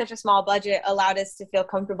having such a small budget allowed us to feel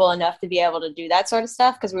comfortable enough to be able to do that sort of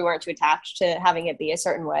stuff because we weren't too attached to having it be a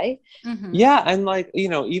certain way. Yeah, and like, you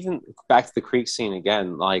know, even back to the creek scene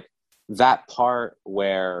again, like that part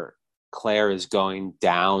where Claire is going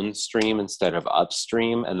downstream instead of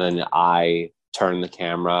upstream, and then I turn the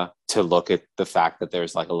camera to look at the fact that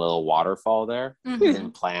there's like a little waterfall there. We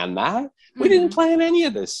didn't plan that. We didn't plan any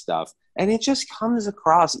of this stuff. And it just comes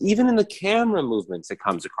across, even in the camera movements, it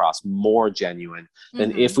comes across more genuine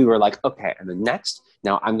than if we were like, okay, and the next,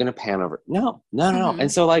 now I'm going to pan over. No. And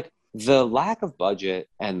so like the lack of budget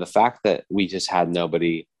and the fact that we just had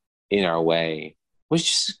nobody in our way was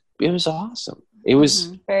just, it was awesome. It was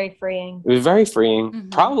very freeing. It was very freeing.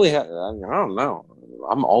 Probably, I don't know.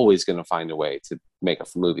 I'm always going to find a way to make a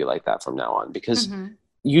movie like that from now on, because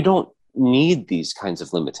you don't need these kinds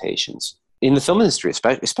of limitations in the film industry,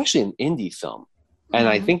 especially in indie film. And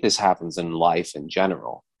I think this happens in life in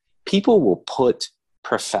general. People will put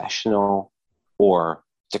professional or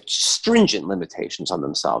stringent limitations on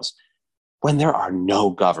themselves when there are no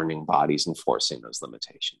governing bodies enforcing those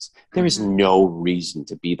limitations. There is no reason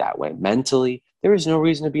to be that way mentally. There is no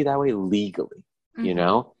reason to be that way legally, you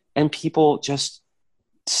know? And people just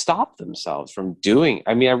stop themselves from doing.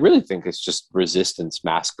 I mean, I really think it's just resistance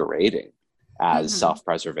masquerading as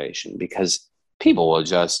self-preservation, because people will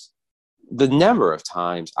just, the number of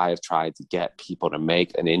times I have tried to get people to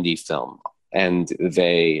make an indie film and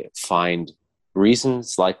they find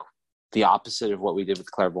reasons like the opposite of what we did with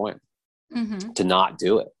Clairvoyant. To not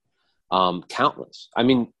do it. Countless. I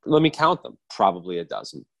mean, let me count them. Probably a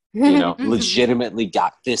dozen. You know, legitimately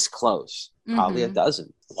got this close. Probably a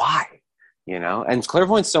dozen. Why? You know, and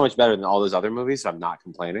Clairvoyant's so much better than all those other movies, so I'm not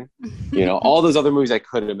complaining. You know, all those other movies I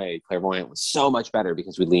could have made, Clairvoyant was so much better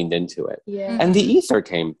because we leaned into it. Yeah. And the ether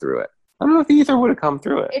came through it. I don't know if the ether would have come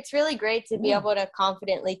through it. It's really great to be able to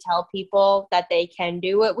confidently tell people that they can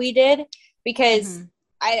do what we did, because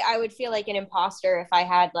I would feel like an imposter if I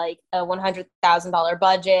had like a $100,000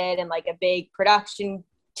 budget and like a big production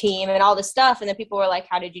team and all this stuff, and then people were like,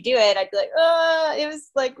 how did you do it? I'd be like, it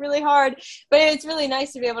was like really hard. But it's really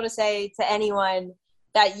nice to be able to say to anyone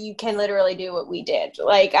that you can literally do what we did.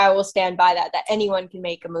 Like, I will stand by that anyone can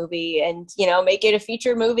make a movie and, you know, make it a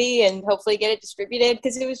feature movie and hopefully get it distributed,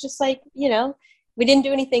 because it was just like, you know, we didn't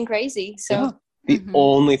do anything crazy. So the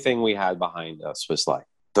only thing we had behind us was like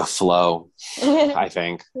the flow. I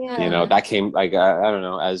think you know, that came like I don't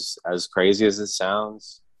know, as crazy as it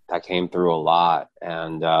sounds, that came through a lot,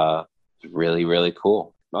 and really, really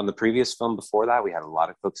cool. On the previous film before that, we had a lot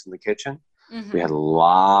of cooks in the kitchen. We had a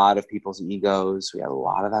lot of people's egos. We had a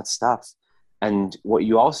lot of that stuff. And what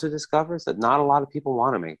you also discover is that not a lot of people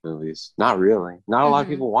want to make movies. Not really. Not a lot of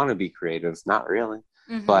people want to be creative. Not really.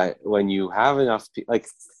 But when you have enough, like,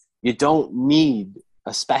 you don't need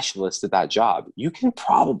a specialist at that job. You can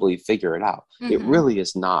probably figure it out. It really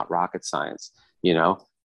is not rocket science, you know?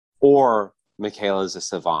 Or Michaela's a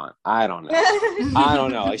savant. I don't know. I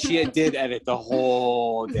don't know. She did edit the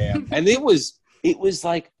whole damn, and it was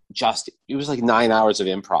like it was like 9 hours of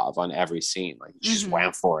improv on every scene. Like, just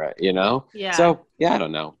went for it, you know? Yeah. So yeah, I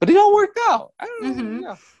don't know, but it all worked out. I don't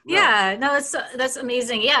know. Yeah, no, that's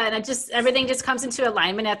amazing. Yeah, and everything just comes into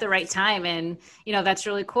alignment at the right time, and you know, that's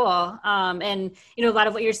really cool. And you know, a lot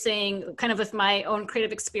of what you're saying, kind of with my own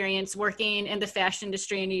creative experience working in the fashion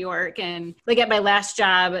industry in New York, and like at my last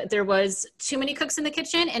job, there was too many cooks in the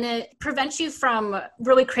kitchen, and it prevents you from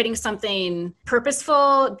really creating something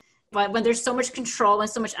purposeful. But when there's so much control and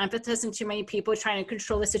so much emphasis and too many people trying to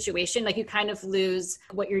control the situation, like, you kind of lose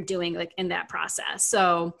what you're doing, like, in that process.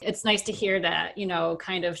 So it's nice to hear that, you know,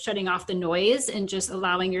 kind of shutting off the noise and just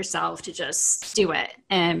allowing yourself to just do it.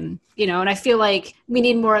 And, you know, and I feel like we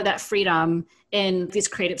need more of that freedom in these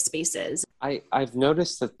creative spaces. I've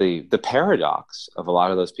noticed that the paradox of a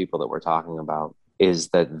lot of those people that we're talking about is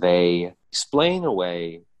that they explain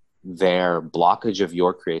away their blockage of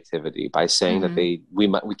your creativity by saying that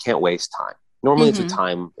we can't waste time. Normally it's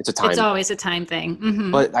always a time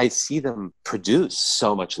thing. But I see them produce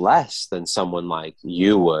so much less than someone like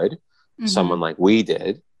you would, someone like we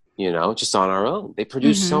did, just on our own. They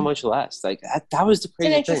produce so much less. Like that was the It's an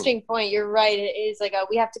crazy interesting point. You're right. It is like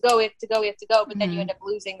we have to go, but then you end up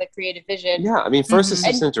losing the creative vision. Yeah, I mean, first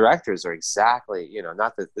assistant directors are exactly,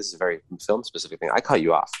 not that this is a very film specific thing. I cut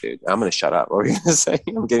you off, dude. I'm going to shut up. What were you going to say?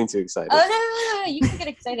 I'm getting too excited. Oh, no. You can get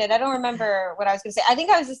excited. I don't remember what I was going to say. I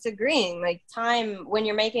think I was just agreeing. Like, time when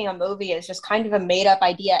you're making a movie is just kind of a made up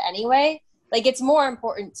idea anyway. Like, it's more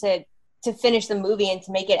important to finish the movie and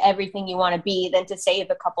to make it everything you want to be than to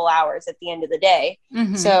save a couple hours at the end of the day.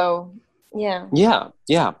 So, yeah.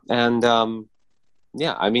 Yeah. And,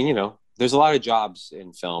 I mean, there's a lot of jobs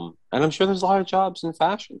in film, and I'm sure there's a lot of jobs in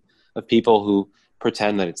fashion of people who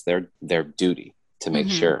pretend that it's their duty to make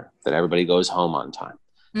sure that everybody goes home on time,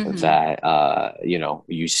 that,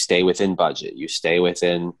 you stay within budget, you stay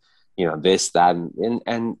within, this, that,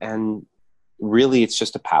 and really it's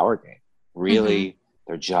just a power game. Really,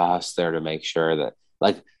 they're just there to make sure that,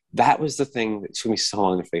 like, that was the thing that took me so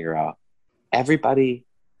long to figure out. Everybody,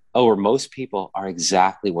 or most people, are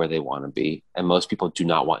exactly where they want to be, and most people do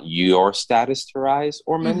not want your status to rise,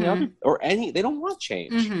 or many other, or any. They don't want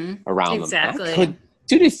change around them.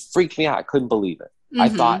 Dude, it freaked me out. I couldn't believe it. I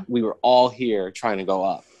thought we were all here trying to go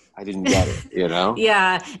up. I didn't get it,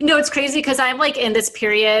 Yeah. No, it's crazy because I'm like in this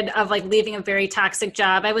period of like leaving a very toxic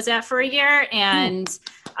job I was at for a year, and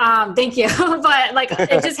thank you. But like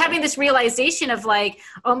it's just having this realization of like,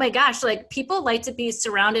 oh my gosh, like people like to be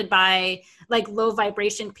surrounded by like low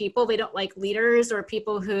vibration people. They don't like leaders or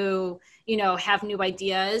people who, have new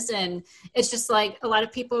ideas. And it's just like a lot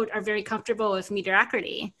of people are very comfortable with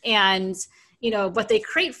mediocrity, and what they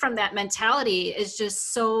create from that mentality is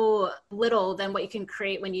just so little than what you can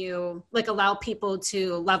create when you like allow people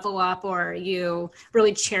to level up, or you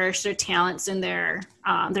really cherish their talents and their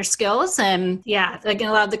skills. And like in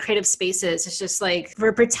a lot of the creative spaces, it's just like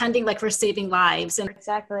we're pretending like we're saving lives. And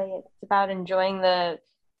exactly, it's about enjoying the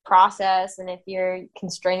process. And if you're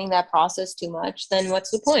constraining that process too much, then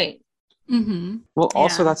what's the point? Well,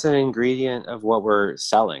 also that's an ingredient of what we're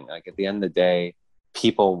selling. Like at the end of the day,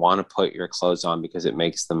 people want to put your clothes on because it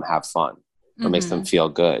makes them have fun or makes them feel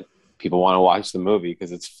good. People want to watch the movie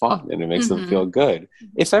because it's fun and it makes them feel good.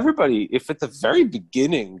 If at the very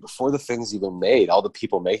beginning, before the thing's even made, all the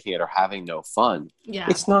people making it are having no fun,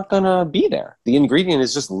 it's not going to be there. The ingredient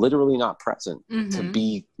is just literally not present to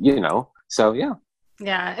be, so yeah.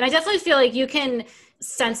 Yeah. And I definitely feel like you can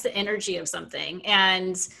sense the energy of something,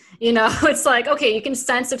 and it's like, okay, you can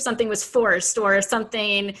sense if something was forced or if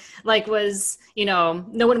something like was, no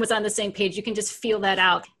one was on the same page. You can just feel that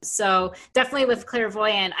out. So definitely with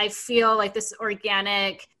Clairvoyant, I feel like this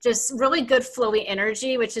organic, just really good flowy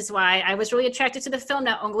energy, which is why I was really attracted to the film,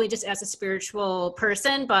 not only just as a spiritual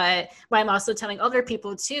person, but why I'm also telling other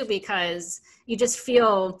people too, because you just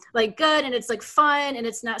feel like good, and it's like fun, and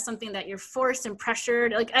it's not something that you're forced and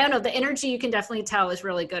pressured. Like, I don't know, the energy you can definitely tell is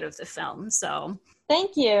really good of the film. So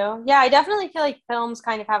thank you. Yeah, I definitely feel like films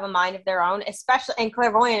kind of have a mind of their own, especially, and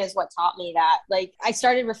Clairvoyant is what taught me that. Like, I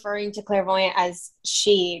started referring to Clairvoyant as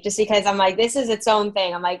she, just because I'm like, this is its own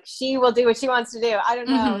thing. I'm like, she will do what she wants to do. I don't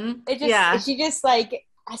know. She just like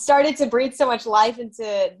started to breathe so much life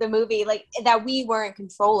into the movie, like that we weren't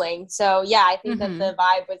controlling. So yeah, I think that the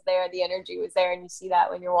vibe was there, the energy was there, and you see that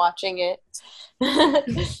when you're watching it.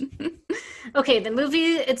 Okay, the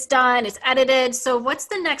movie, it's done, it's edited. So what's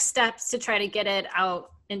the next steps to try to get it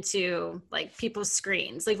out into like people's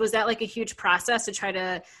screens? Like, was that like a huge process to try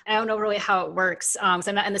to, I don't know really how it works, so I'm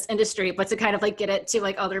not in this industry, but to kind of like get it to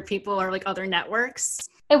like other people or like other networks?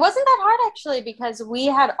 It wasn't that hard actually, because we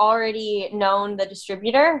had already known the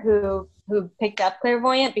distributor who picked up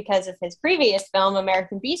Clairvoyant because of his previous film,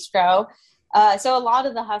 American Bistro. So a lot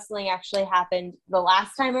of the hustling actually happened the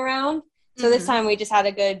last time around. So this time we just had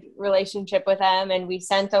a good relationship with them, and we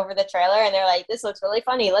sent over the trailer, and they're like, this looks really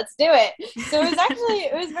funny, let's do it. So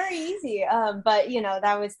it was very easy. But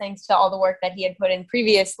that was thanks to all the work that he had put in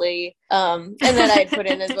previously, and that I had put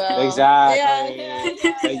in as well. Exactly.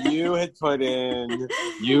 Yeah. That you had put in.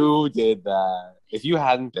 You did that. If you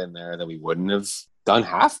hadn't been there, then we wouldn't have done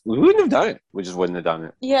we wouldn't have done it. We just wouldn't have done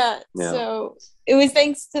it. Yeah. So it was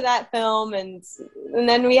thanks to that film, and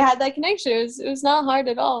then we had that connection. It was not hard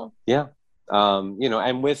at all. Yeah.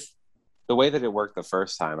 And with the way that it worked the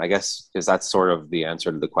first time, I guess, because that's sort of the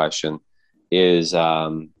answer to the question, is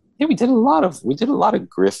we did a lot of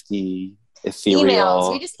grifty, ethereal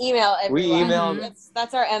emails. We just email everyone. We emailed.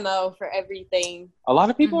 That's our MO for everything. A lot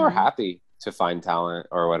of people are happy to find talent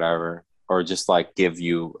or whatever, or just like give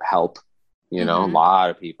you help. A lot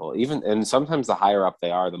of people, and sometimes the higher up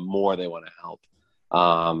they are, the more they want to help.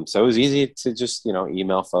 So it was easy to just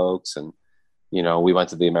email folks, and we went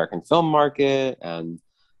to the American film market, and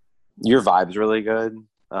your vibe's really good.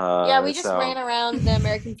 Yeah, we just ran around the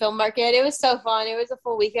American film market. It was so fun. It was a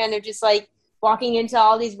full weekend of just like walking into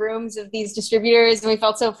all these rooms of these distributors, and we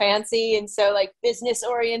felt so fancy and so like business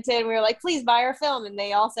oriented. We were like, please buy our film, and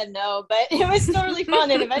they all said no, but it was totally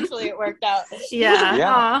fun, and eventually it worked out.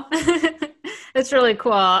 Yeah. It's really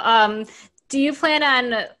cool. Do you plan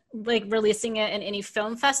on like releasing it in any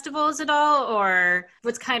film festivals at all, or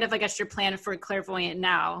what's kind of, I guess, your plan for Clairvoyant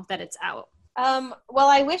now that it's out? Well,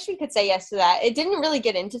 I wish we could say yes to that. It didn't really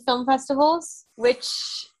get into film festivals, which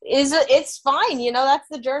it's fine. You know, that's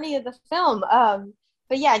the journey of the film.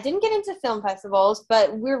 But yeah, it didn't get into film festivals,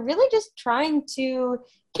 but we're really just trying to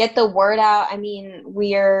get the word out. I mean,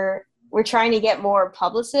 we're trying to get more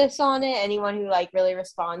publicists on it, anyone who like really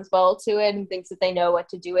responds well to it and thinks that they know what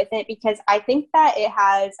to do with it, because I think that it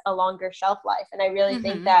has a longer shelf life, and I really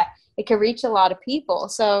think that it could reach a lot of people.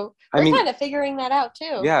 So we're kind of figuring that out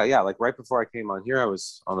too. Yeah. Like right before I came on here, I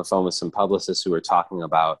was on the phone with some publicists who were talking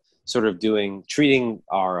about sort of treating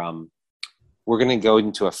our, we're going to go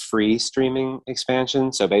into a free streaming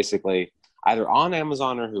expansion. So basically either on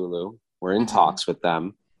Amazon or Hulu, we're in talks with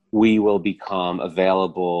them. We will become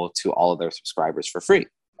available to all of their subscribers for free.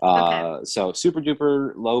 So super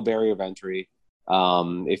duper low barrier of entry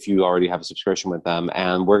if you already have a subscription with them.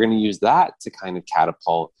 And we're going to use that to kind of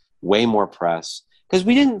catapult way more press, because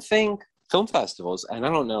we didn't think film festivals, and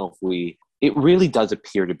I don't know if it really does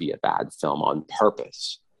appear to be a bad film on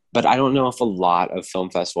purpose, but I don't know if a lot of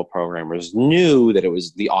film festival programmers knew that it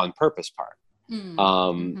was the on purpose part.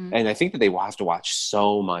 And I think that they will have to watch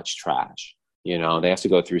so much trash. You know, they have to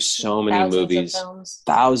go through so many movies,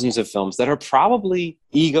 thousands of films that are probably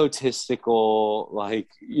egotistical, like,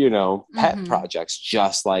 you know, pet projects,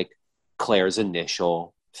 just like Claire's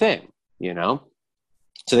initial thing, you know?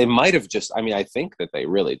 So they might have I think that they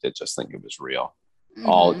really did just think it was real.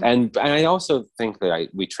 And I also think that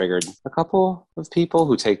we triggered a couple of people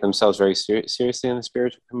who take themselves very seriously in the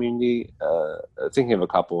spiritual community. Thinking of a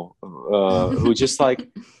couple who just like,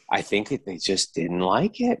 I think that they just didn't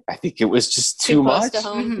like it. I think it was just too much.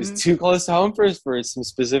 It was too close to home for some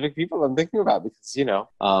specific people I'm thinking about, because, you know,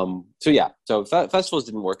 so festivals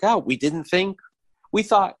didn't work out. We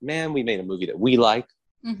thought, man, we made a movie that we like.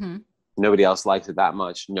 Nobody else likes it that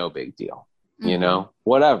much. No big deal, you know,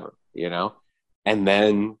 whatever, you know. And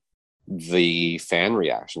then the fan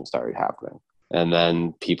reaction started happening. And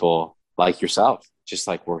then people like yourself, just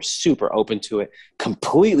like, were super open to it,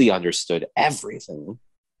 completely understood everything,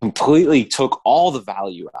 completely took all the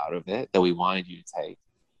value out of it that we wanted you to take.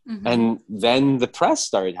 And then the press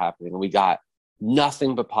started happening, and we got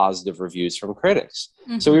nothing but positive reviews from critics.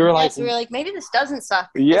 So we were like, maybe this doesn't suck.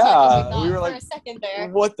 Yeah, we were for like, a second there.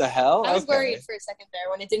 What the hell? I was worried for a second there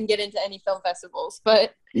when it didn't get into any film festivals,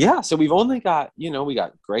 but yeah. So we've only got, you know, we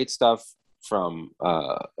got great stuff from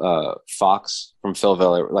Fox, from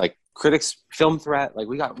Philville, like Critics Film Threat. Like,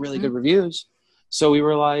 we got really good reviews. So we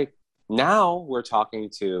were like, now we're talking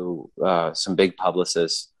to some big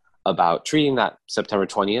publicists about treating that September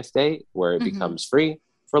 20th date, where it becomes free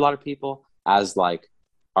for a lot of people, as like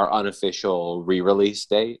our unofficial re-release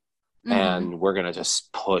date. And we're going to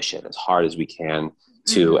just push it as hard as we can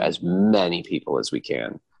to as many people as we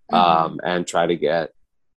can, and try to get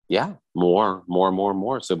more,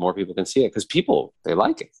 so more people can see it, because people, they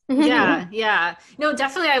like it. Yeah. No,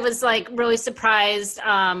 definitely. I was like really surprised,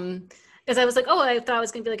 because I was like, I thought it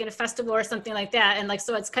was going to be like in a festival or something like that. And like,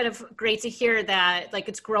 so it's kind of great to hear that like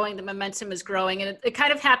it's growing, the momentum is growing. And it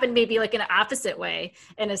kind of happened maybe like in an opposite way,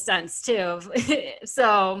 in a sense too.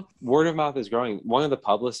 So word of mouth is growing. One of the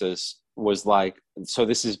publicists was like, so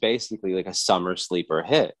this is basically like a summer sleeper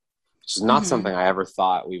hit, which is not something I ever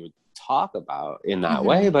thought we would talk about in that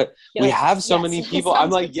way, but we have so many people.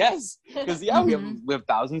 I'm like, yes, because we have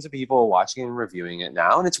thousands of people watching and reviewing it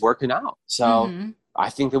now, and it's working out. So I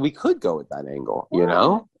think that we could go with that angle, you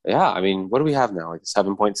know? Yeah. I mean, what do we have now? Like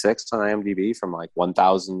 7.6 on IMDb from like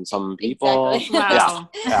 1,000 some people. Exactly. Wow.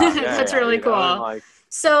 That's really cool. Like,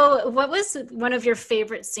 so what was one of your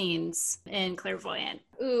favorite scenes in Clairvoyant?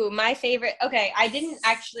 Ooh, my favorite. Okay. I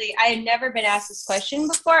had never been asked this question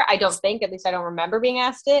before. I don't think, at least I don't remember being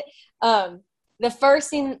asked it. The first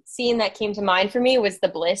scene that came to mind for me was the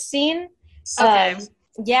Bliss scene. Okay.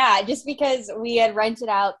 Yeah, just because we had rented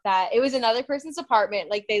out it was another person's apartment.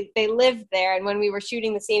 Like they lived there, and when we were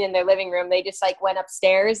shooting the scene in their living room, they just like went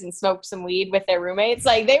upstairs and smoked some weed with their roommates.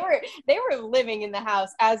 Like they were living in the house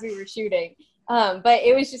as we were shooting. But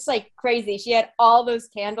it was just like crazy. She had all those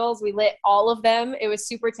candles. We lit all of them. It was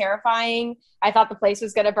super terrifying. I thought the place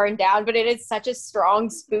was going to burn down, but it is such a strong,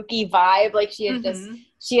 spooky vibe. Like she had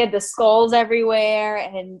she had the skulls everywhere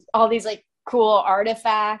and all these like cool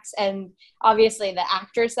artifacts. And obviously the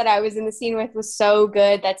actress that I was in the scene with was so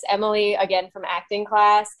good. That's Emily, again, from acting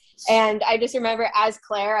class. And I just remember as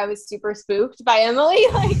Claire, I was super spooked by Emily.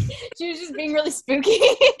 Like, she was just being really spooky.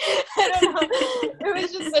 I don't know. It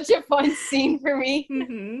was just such a fun scene for me.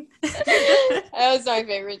 Mm-hmm. That was my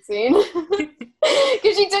favorite scene.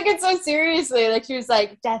 Because she took it so seriously. Like, she was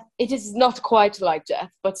like, death, it is not quite like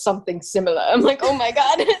death, but something similar. I'm like, oh my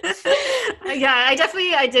God. Yeah,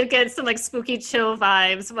 I did get some like spooky chill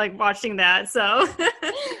vibes like watching that. So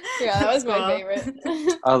yeah, that was my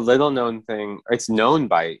favorite. A little known thing, it's known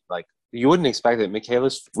by, like, you wouldn't expect it.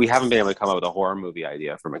 We haven't been able to come up with a horror movie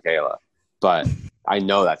idea for Michaela, but I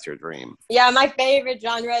know that's your dream. Yeah, my favorite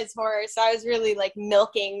genre is horror, so I was really like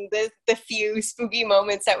milking the few spooky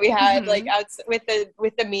moments that we had, like out with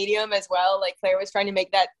the medium as well. Like, Claire was trying to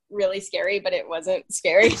make that really scary, but it wasn't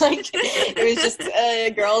scary. Like, it was just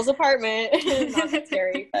a girl's apartment. Not that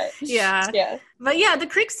scary, but yeah. But yeah, the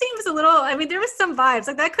creek scene was a little, I mean, there was some vibes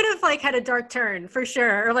like that could have like had a dark turn for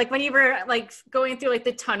sure. Or like when you were like going through like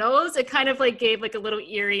the tunnels, it kind of like gave like a little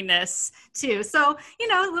eeriness too. So, you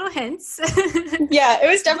know, little hints. Yeah, it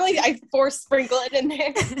was definitely, I forced sprinkle it in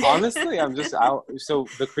there. Honestly, I'm just out. So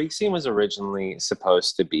the creek scene was originally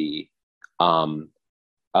supposed to be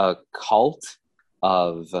a cult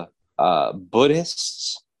of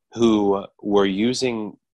Buddhists who were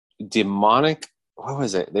using demonic, what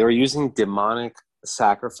was it? They were using demonic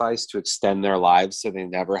sacrifice to extend their lives so they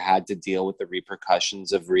never had to deal with the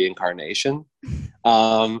repercussions of reincarnation.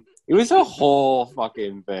 It was a whole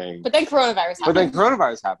fucking thing. But then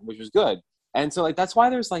coronavirus happened. Which was good. And so, like, that's why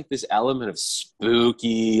there's like this element of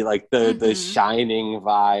spooky, like the Shining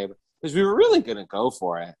vibe, because we were really gonna go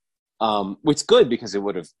for it. Which is good because it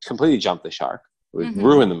would have completely jumped the shark. It would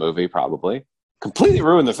ruin the movie, probably. Completely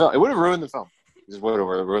ruin the film. It would have ruined the film. It would have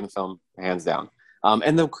ruined the film, hands down.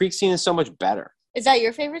 And the creek scene is so much better. Is that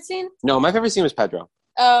your favorite scene? No, my favorite scene was Pedro.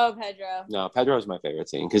 Oh, Pedro. No, Pedro was my favorite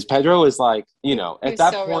scene because Pedro was like, you know, at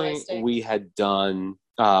that point realistic. We had done,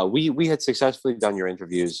 we had successfully done your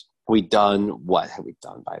interviews. What had we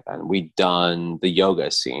done by then? We'd done the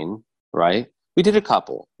yoga scene, right? We did a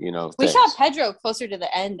couple, you know. We shot Pedro closer to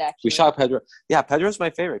the end, actually. We shot Pedro. Yeah, Pedro's my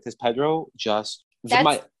favorite because Pedro just...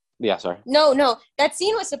 Yeah, sorry. No. That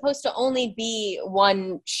scene was supposed to only be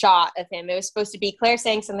one shot of him. It was supposed to be Claire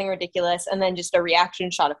saying something ridiculous and then just a reaction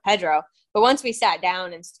shot of Pedro. But once we sat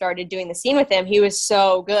down and started doing the scene with him, he was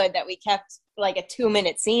so good that we kept like a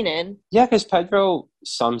 2-minute scene in. Yeah, because Pedro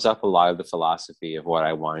sums up a lot of the philosophy of what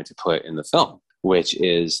I wanted to put in the film, which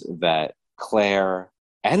is that Claire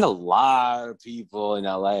and a lot of people in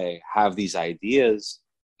LA have these ideas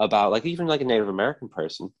about, like, even like a Native American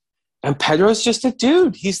person. And Pedro's just a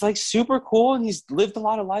dude. He's like super cool and he's lived a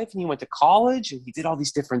lot of life and he went to college and he did all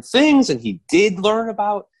these different things and he did learn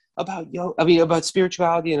about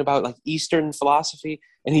spirituality and about like Eastern philosophy.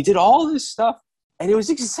 And he did all this stuff and it was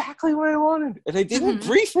exactly what I wanted. And I didn't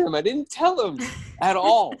brief him. I didn't tell him at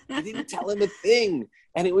all. I didn't tell him a thing.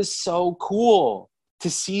 And it was so cool to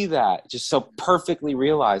see that just so perfectly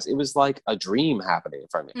realized. It was like a dream happening in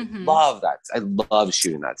front of me. Love that. I love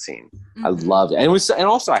shooting that scene. I loved it. And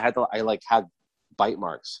also I had bite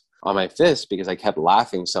marks on my fist because I kept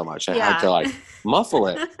laughing so much. I had to like muffle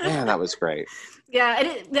it. Man, that was great.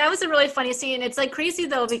 Yeah, that was a really funny scene. It's like crazy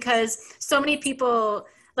though because so many people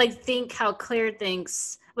like think how Claire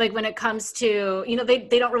thinks. Like when it comes to, you know, they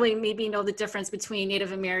don't really maybe know the difference between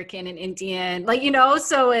Native American and Indian, like, you know,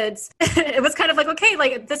 so it was kind of like, okay,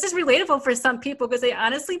 like this is relatable for some people because they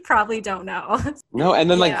honestly probably don't know. No, and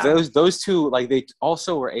then like those two, like they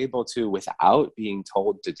also were able to, without being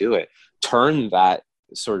told to do it, turn that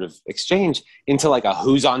sort of exchange into like a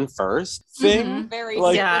who's on first thing. Very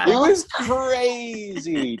like, it was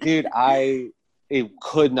crazy, dude. It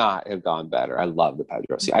could not have gone better. I love the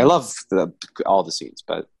Pedro scene. I love all the scenes,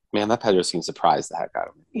 but man, that Pedro scene surprised the heck out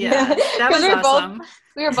of me. Yeah, that was awesome.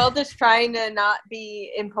 We were both just trying to not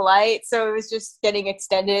be impolite, so it was just getting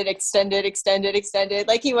extended.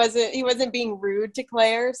 Like he wasn't being rude to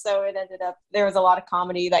Claire, so it ended up there was a lot of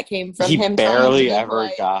comedy that came from him. He barely ever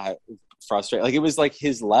got frustrated. Like it was like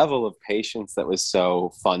his level of patience that was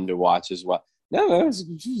so fun to watch as well. No, it was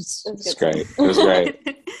great. It was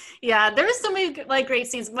great. Yeah, there was so many like great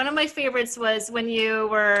scenes. One of my favorites was when you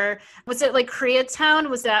was it like Koreatown?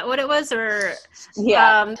 Was that what it was? Or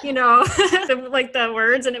you know, like the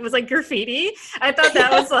words and it was like graffiti. I thought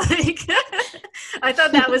that was like, I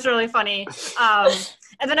thought that was really funny.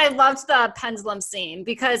 And then I loved the pendulum scene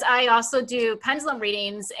because I also do pendulum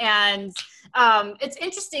readings and it's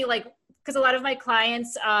interesting, like because a lot of my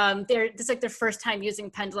clients, it's like their first time using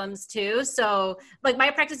pendulums too. So like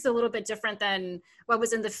my practice is a little bit different than what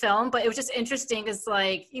was in the film, but it was just interesting because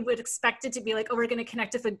like you would expect it to be like, oh, we're going to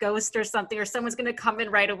connect with a ghost or something, or someone's going to come in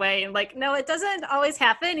right away. And like, no, it doesn't always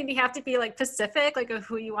happen. And you have to be like specific, like of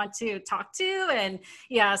who you want to talk to. And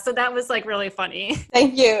yeah, so that was like really funny.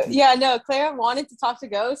 Thank you. Yeah, no, Claire wanted to talk to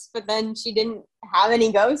ghosts, but then she didn't have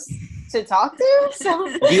any ghosts to talk to. So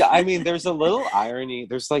Yeah, I mean, there's a little irony.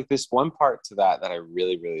 There's like this one part to that I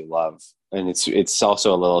really, really love. And it's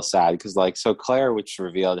also a little sad because like, so Claire, which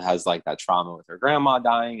revealed, has like that trauma with her grandma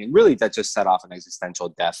dying, and really that just set off an existential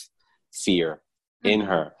death fear in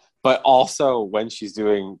her. But also when she's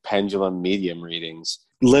doing pendulum medium readings,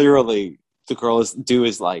 literally the girl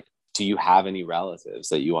is like, do you have any relatives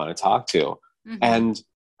that you want to talk to? And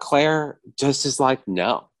Claire just is like,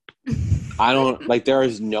 no. I don't, like, there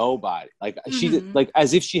is nobody, like she like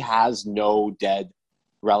as if she has no dead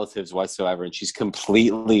relatives whatsoever, and she's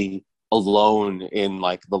completely alone in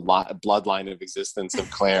like the bloodline of existence of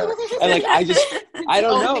Claire. And like I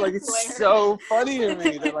don't know, like it's so funny to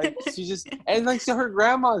me that like she just, and like so her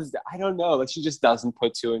grandma's, I don't know, like she just doesn't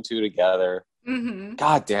put two and two together.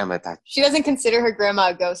 God damn it, she doesn't consider her grandma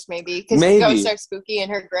a ghost, maybe because ghosts are spooky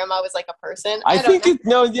and her grandma was like a person. I think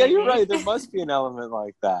yeah, you're right, there must be an element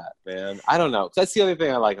like that, man. I don't know, that's the other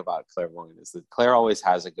thing I like about Clairvoyant, is that Claire always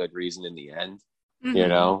has a good reason in the end. You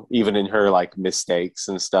know, even in her like mistakes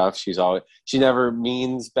and stuff, she never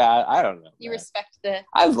means bad. I don't know. You man. Respect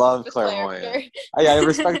I love Clairvoyant. I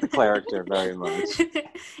respect the character very much.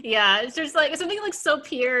 Yeah, it's just like something like so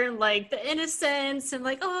pure and like the innocence and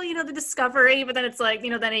like, oh, you know, the discovery, but then it's like,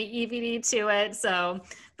 you know, then a EVD to it. So,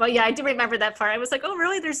 but yeah, I do remember that part. I was like, oh,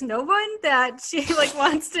 really? There's no one that she like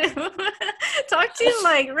wants to talk to,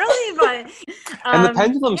 like really? But and the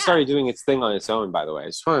pendulum started doing its thing on its own. By the way, I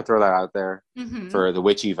just want to throw that out there for the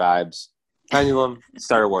witchy vibes. Pendulum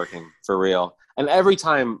started working for real, and every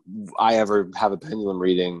time I ever have a pendulum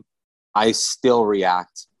reading, I still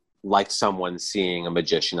react like someone seeing a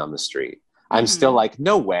magician on the street. I'm still like,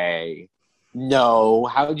 no way, no,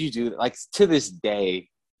 how did you do that? Like to this day,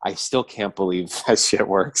 I still can't believe that shit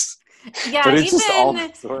works. Yeah, but it's even,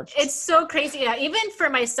 just all it's so crazy. Yeah, even for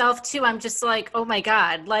myself too, I'm just like, oh my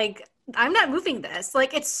God, like I'm not moving this.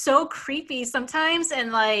 Like it's so creepy sometimes.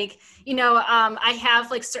 And like, you know, I have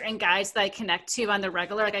like certain guys that I connect to on the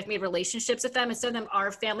regular, like I've made relationships with them, and some of them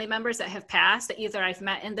are family members that have passed that either I've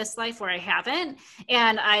met in this life or I haven't.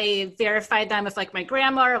 And I verified them with like my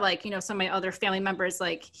grandma or like, you know, some of my other family members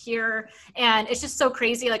like here. And it's just so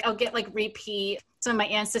crazy. Like I'll get like repeat some of my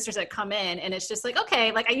ancestors that come in, and it's just like,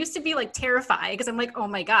 okay, like I used to be like terrified because I'm like, oh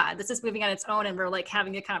my God, this is moving on its own and we're like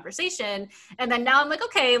having a conversation. And then now I'm like,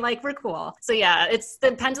 okay, like we're cool. So yeah, it's,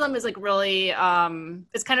 the pendulum is like really,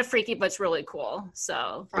 it's kind of freaky, but it's really cool.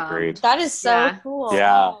 So agreed. That is so cool.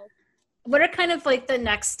 Yeah. What are kind of like the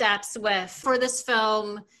next steps for this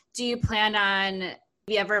film? Do you plan on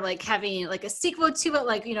you ever like having like a sequel to it?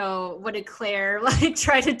 Like, you know, what did Claire like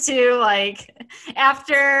try to do like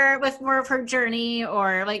after with more of her journey?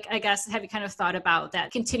 Or like, I guess, have you kind of thought about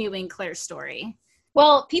that continuing Claire's story?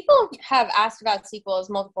 Well, people have asked about sequels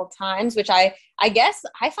multiple times, which I guess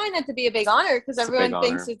I find that to be a big honor because everyone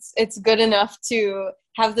thinks it's good enough to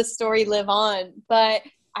have the story live on. But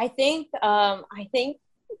I think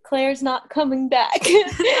Claire's not coming back.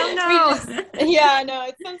 Oh no. Yeah, no,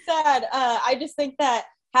 it's so sad. I just think that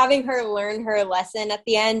having her learn her lesson at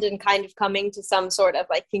the end and kind of coming to some sort of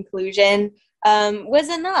like conclusion was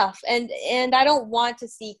enough. And I don't want to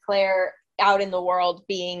see Claire out in the world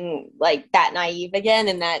being like that naive again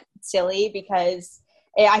and that silly, because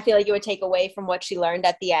I feel like it would take away from what she learned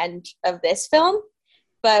at the end of this film.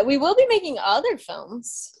 But we will be making other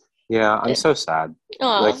films. Yeah, I'm so sad.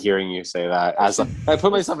 Aww. Like hearing you say that. As like, I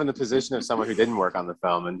put myself in the position of someone who didn't work on the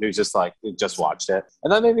film and who just watched it,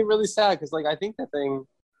 and that made me really sad because like I think the thing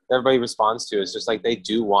that everybody responds to is just like they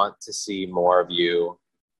do want to see more of you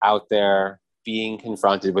out there being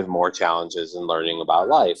confronted with more challenges and learning about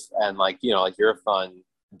life, and like, you know, like you're a fun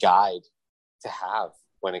guide to have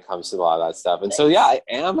when it comes to a lot of that stuff. And so yeah, I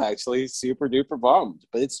am actually super duper bummed,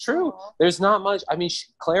 but it's true. Aww. There's not much. I mean,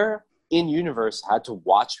 Claire in universe had to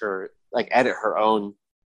watch her like edit her own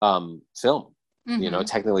film. You know,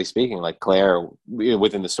 technically speaking, like Claire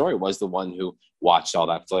within the story was the one who watched all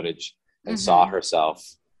that footage and saw herself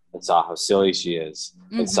and saw how silly she is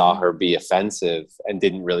and saw her be offensive and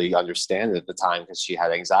didn't really understand it at the time because she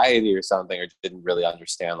had anxiety or something, or didn't really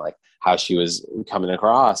understand like how she was coming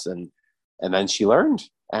across, and then she learned.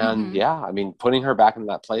 And yeah, I mean, putting her back in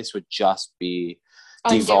that place would just be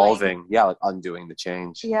devolving, like undoing the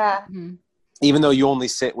change. Yeah. Even though you only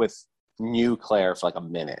sit with new Claire for like a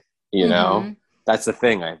minute, you know? That's the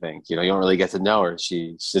thing, I think. You don't really get to know her.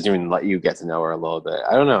 She doesn't even let you get to know her a little bit.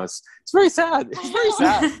 I don't know. It's very sad. It's very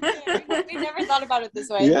sad. We never thought about it this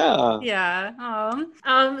way. Yeah. Yeah.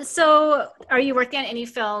 So are you working on any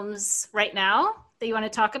films right now that you want to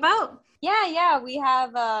talk about? Yeah. We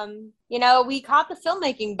have, we caught the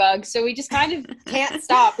filmmaking bug, so we just kind of can't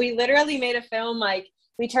stop. We literally made a film,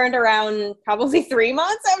 we turned around probably 3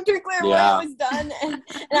 months after Clairevoyant was done. And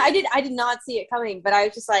I did not see it coming, but I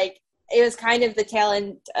was just like, it was kind of the tail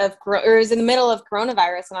end of, or it was in the middle of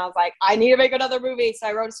coronavirus. And I was like, I need to make another movie. So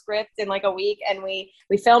I wrote a script in like a week, and we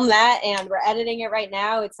filmed that, and we're editing it right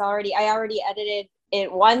now. I already edited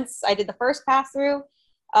it once. I did the first pass through.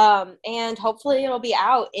 And hopefully it'll be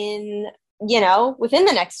out in, within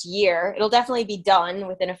the next year. It'll definitely be done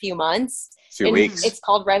within a few months. Few weeks. It's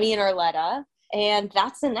called Remy and Arletta. And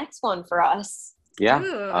that's the next one for us. Yeah.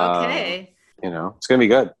 Ooh, okay. It's going to be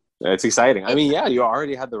good. It's exciting. I mean, yeah, you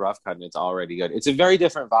already had the rough cut, and it's already good. It's a very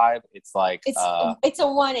different vibe. It's like it's a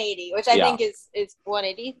 180, which I think is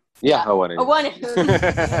 180. Yeah, a 180. A 180.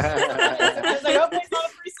 I was like, oh, it's not a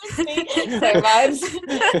 360. Same vibes.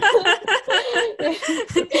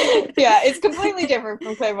 Yeah, it's completely different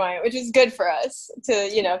from Clairevoyant, which is good for us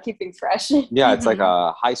to keep things fresh. Yeah, it's like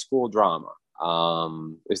a high school drama.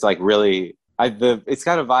 It's like really, it's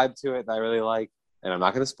got a vibe to it that I really like, and I'm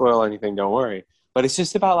not going to spoil anything. Don't worry. But it's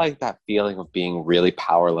just about like that feeling of being really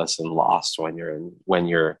powerless and lost when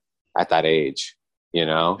you're at that age,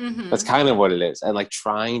 That's kind of what it is. And like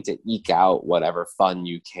trying to eke out whatever fun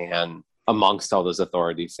you can amongst all those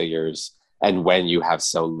authority figures, and when you have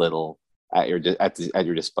so little at your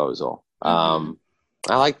disposal. I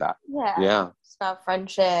like that. Yeah. It's about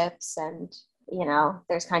friendships, and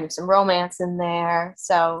there's kind of some romance in there.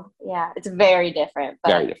 So yeah, it's very different,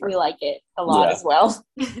 but we like it a lot as well.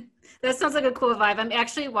 That sounds like a cool vibe. I'm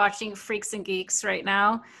actually watching Freaks and Geeks right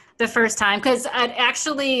now, the first time, because I'd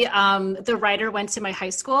actually, the writer went to my high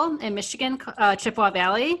school in Michigan, Chippewa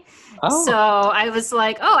Valley. Oh. So I was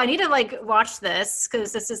like, I need to watch this,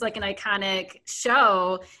 because this is like an iconic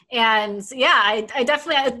show. And yeah, I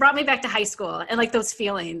definitely, it brought me back to high school and like those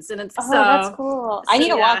feelings. And it's that's cool. I need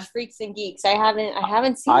to watch Freaks and Geeks. I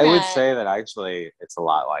haven't seen I that. would say that actually it's a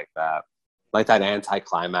lot like that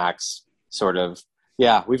anticlimax sort of.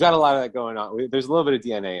 Yeah, we've got a lot of that going on. There's a little bit of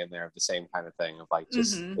DNA in there of the same kind of thing, of like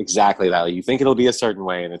just exactly that. Like, you think it'll be a certain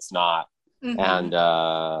way and it's not. And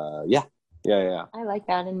yeah. I like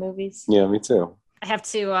that in movies. Yeah, me too. I have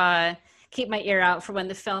to keep my ear out for when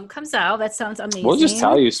the film comes out. That sounds amazing. We'll just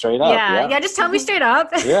tell you straight up. Yeah, just tell me straight up.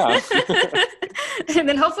 Yeah. And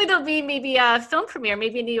then hopefully there'll be maybe a film premiere,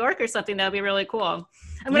 maybe in New York or something. That'll be really cool.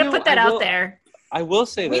 I'm going to put that out there. I will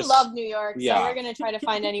say this. We love New York, so we're going to try to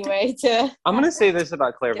find any way to... I'm going to say this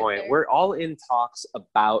about Clairevoyant. We're all in talks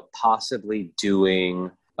about possibly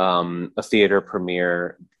doing a theater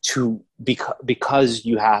premiere because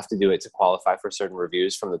you have to do it to qualify for certain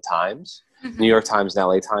reviews from the Times. New York Times and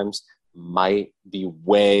LA Times might be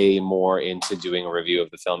way more into doing a review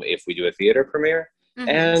of the film if we do a theater premiere.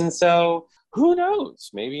 And so... who knows?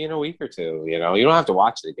 Maybe in a week or two, you don't have to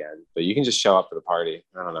watch it again, but you can just show up for the party.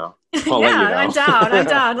 I don't know. I'll let you know. I'm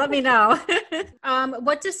down. Let me know.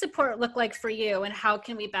 What does support look like for you, and how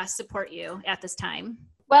can we best support you at this time?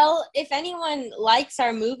 Well, if anyone likes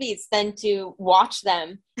our movies, then to watch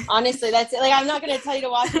them. Honestly, that's it. Like, I'm not going to tell you to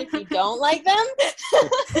watch it if you don't like them.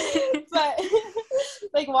 But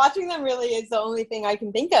like, watching them really is the only thing I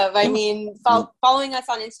can think of. I mean, following us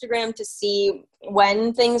on Instagram to see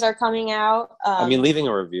when things are coming out. Leaving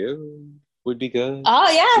a review would be good. Oh,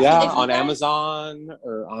 yeah. Yeah, on Amazon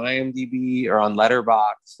or on IMDb or on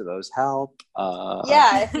Letterboxd. So those help.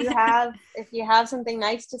 Yeah, if you have something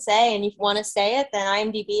nice to say and you want to say it, then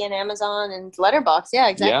IMDb and Amazon and Letterboxd. Yeah,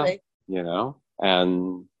 exactly. Yeah,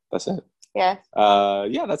 and that's it. Yeah.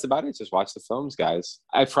 That's about it. Just watch the films, guys.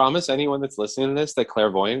 I promise anyone that's listening to this that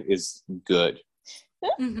Clairevoyant is good.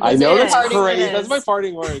 I know that's crazy. That's my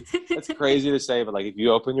parting word. That's crazy to say, but like, if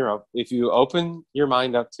you open your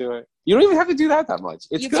mind up to it, you don't even have to do that much.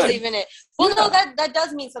 It's good. You believe in it. Well, no, that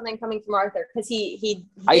does mean something coming from Arthur, because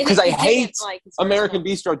because I hate American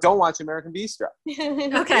Bistro. Don't watch American Bistro.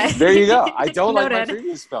 Okay. There you go. I don't like my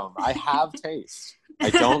previous film. I have taste. I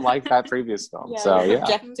don't like that previous film.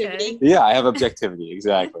 Objectivity. Yeah, I have objectivity.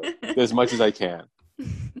 Exactly. As much as I can.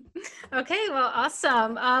 Okay, well,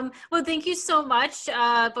 awesome. Well, thank you so much,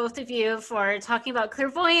 both of you, for talking about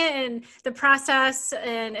Clairvoyant and the process.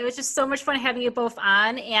 And it was just so much fun having you both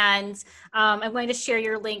on. And I'm going to share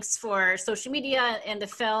your links for social media and the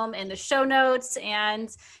film and the show notes. And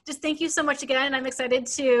just thank you so much again. I'm excited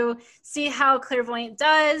to see how Clairvoyant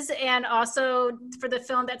does, and also for the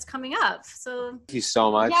film that's coming up. So Thank you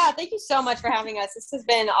so much. Yeah, thank you so much for having us. This has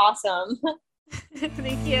been awesome.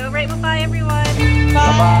 thank you. All right, bye-bye, everyone. Bye.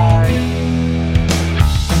 Bye-bye.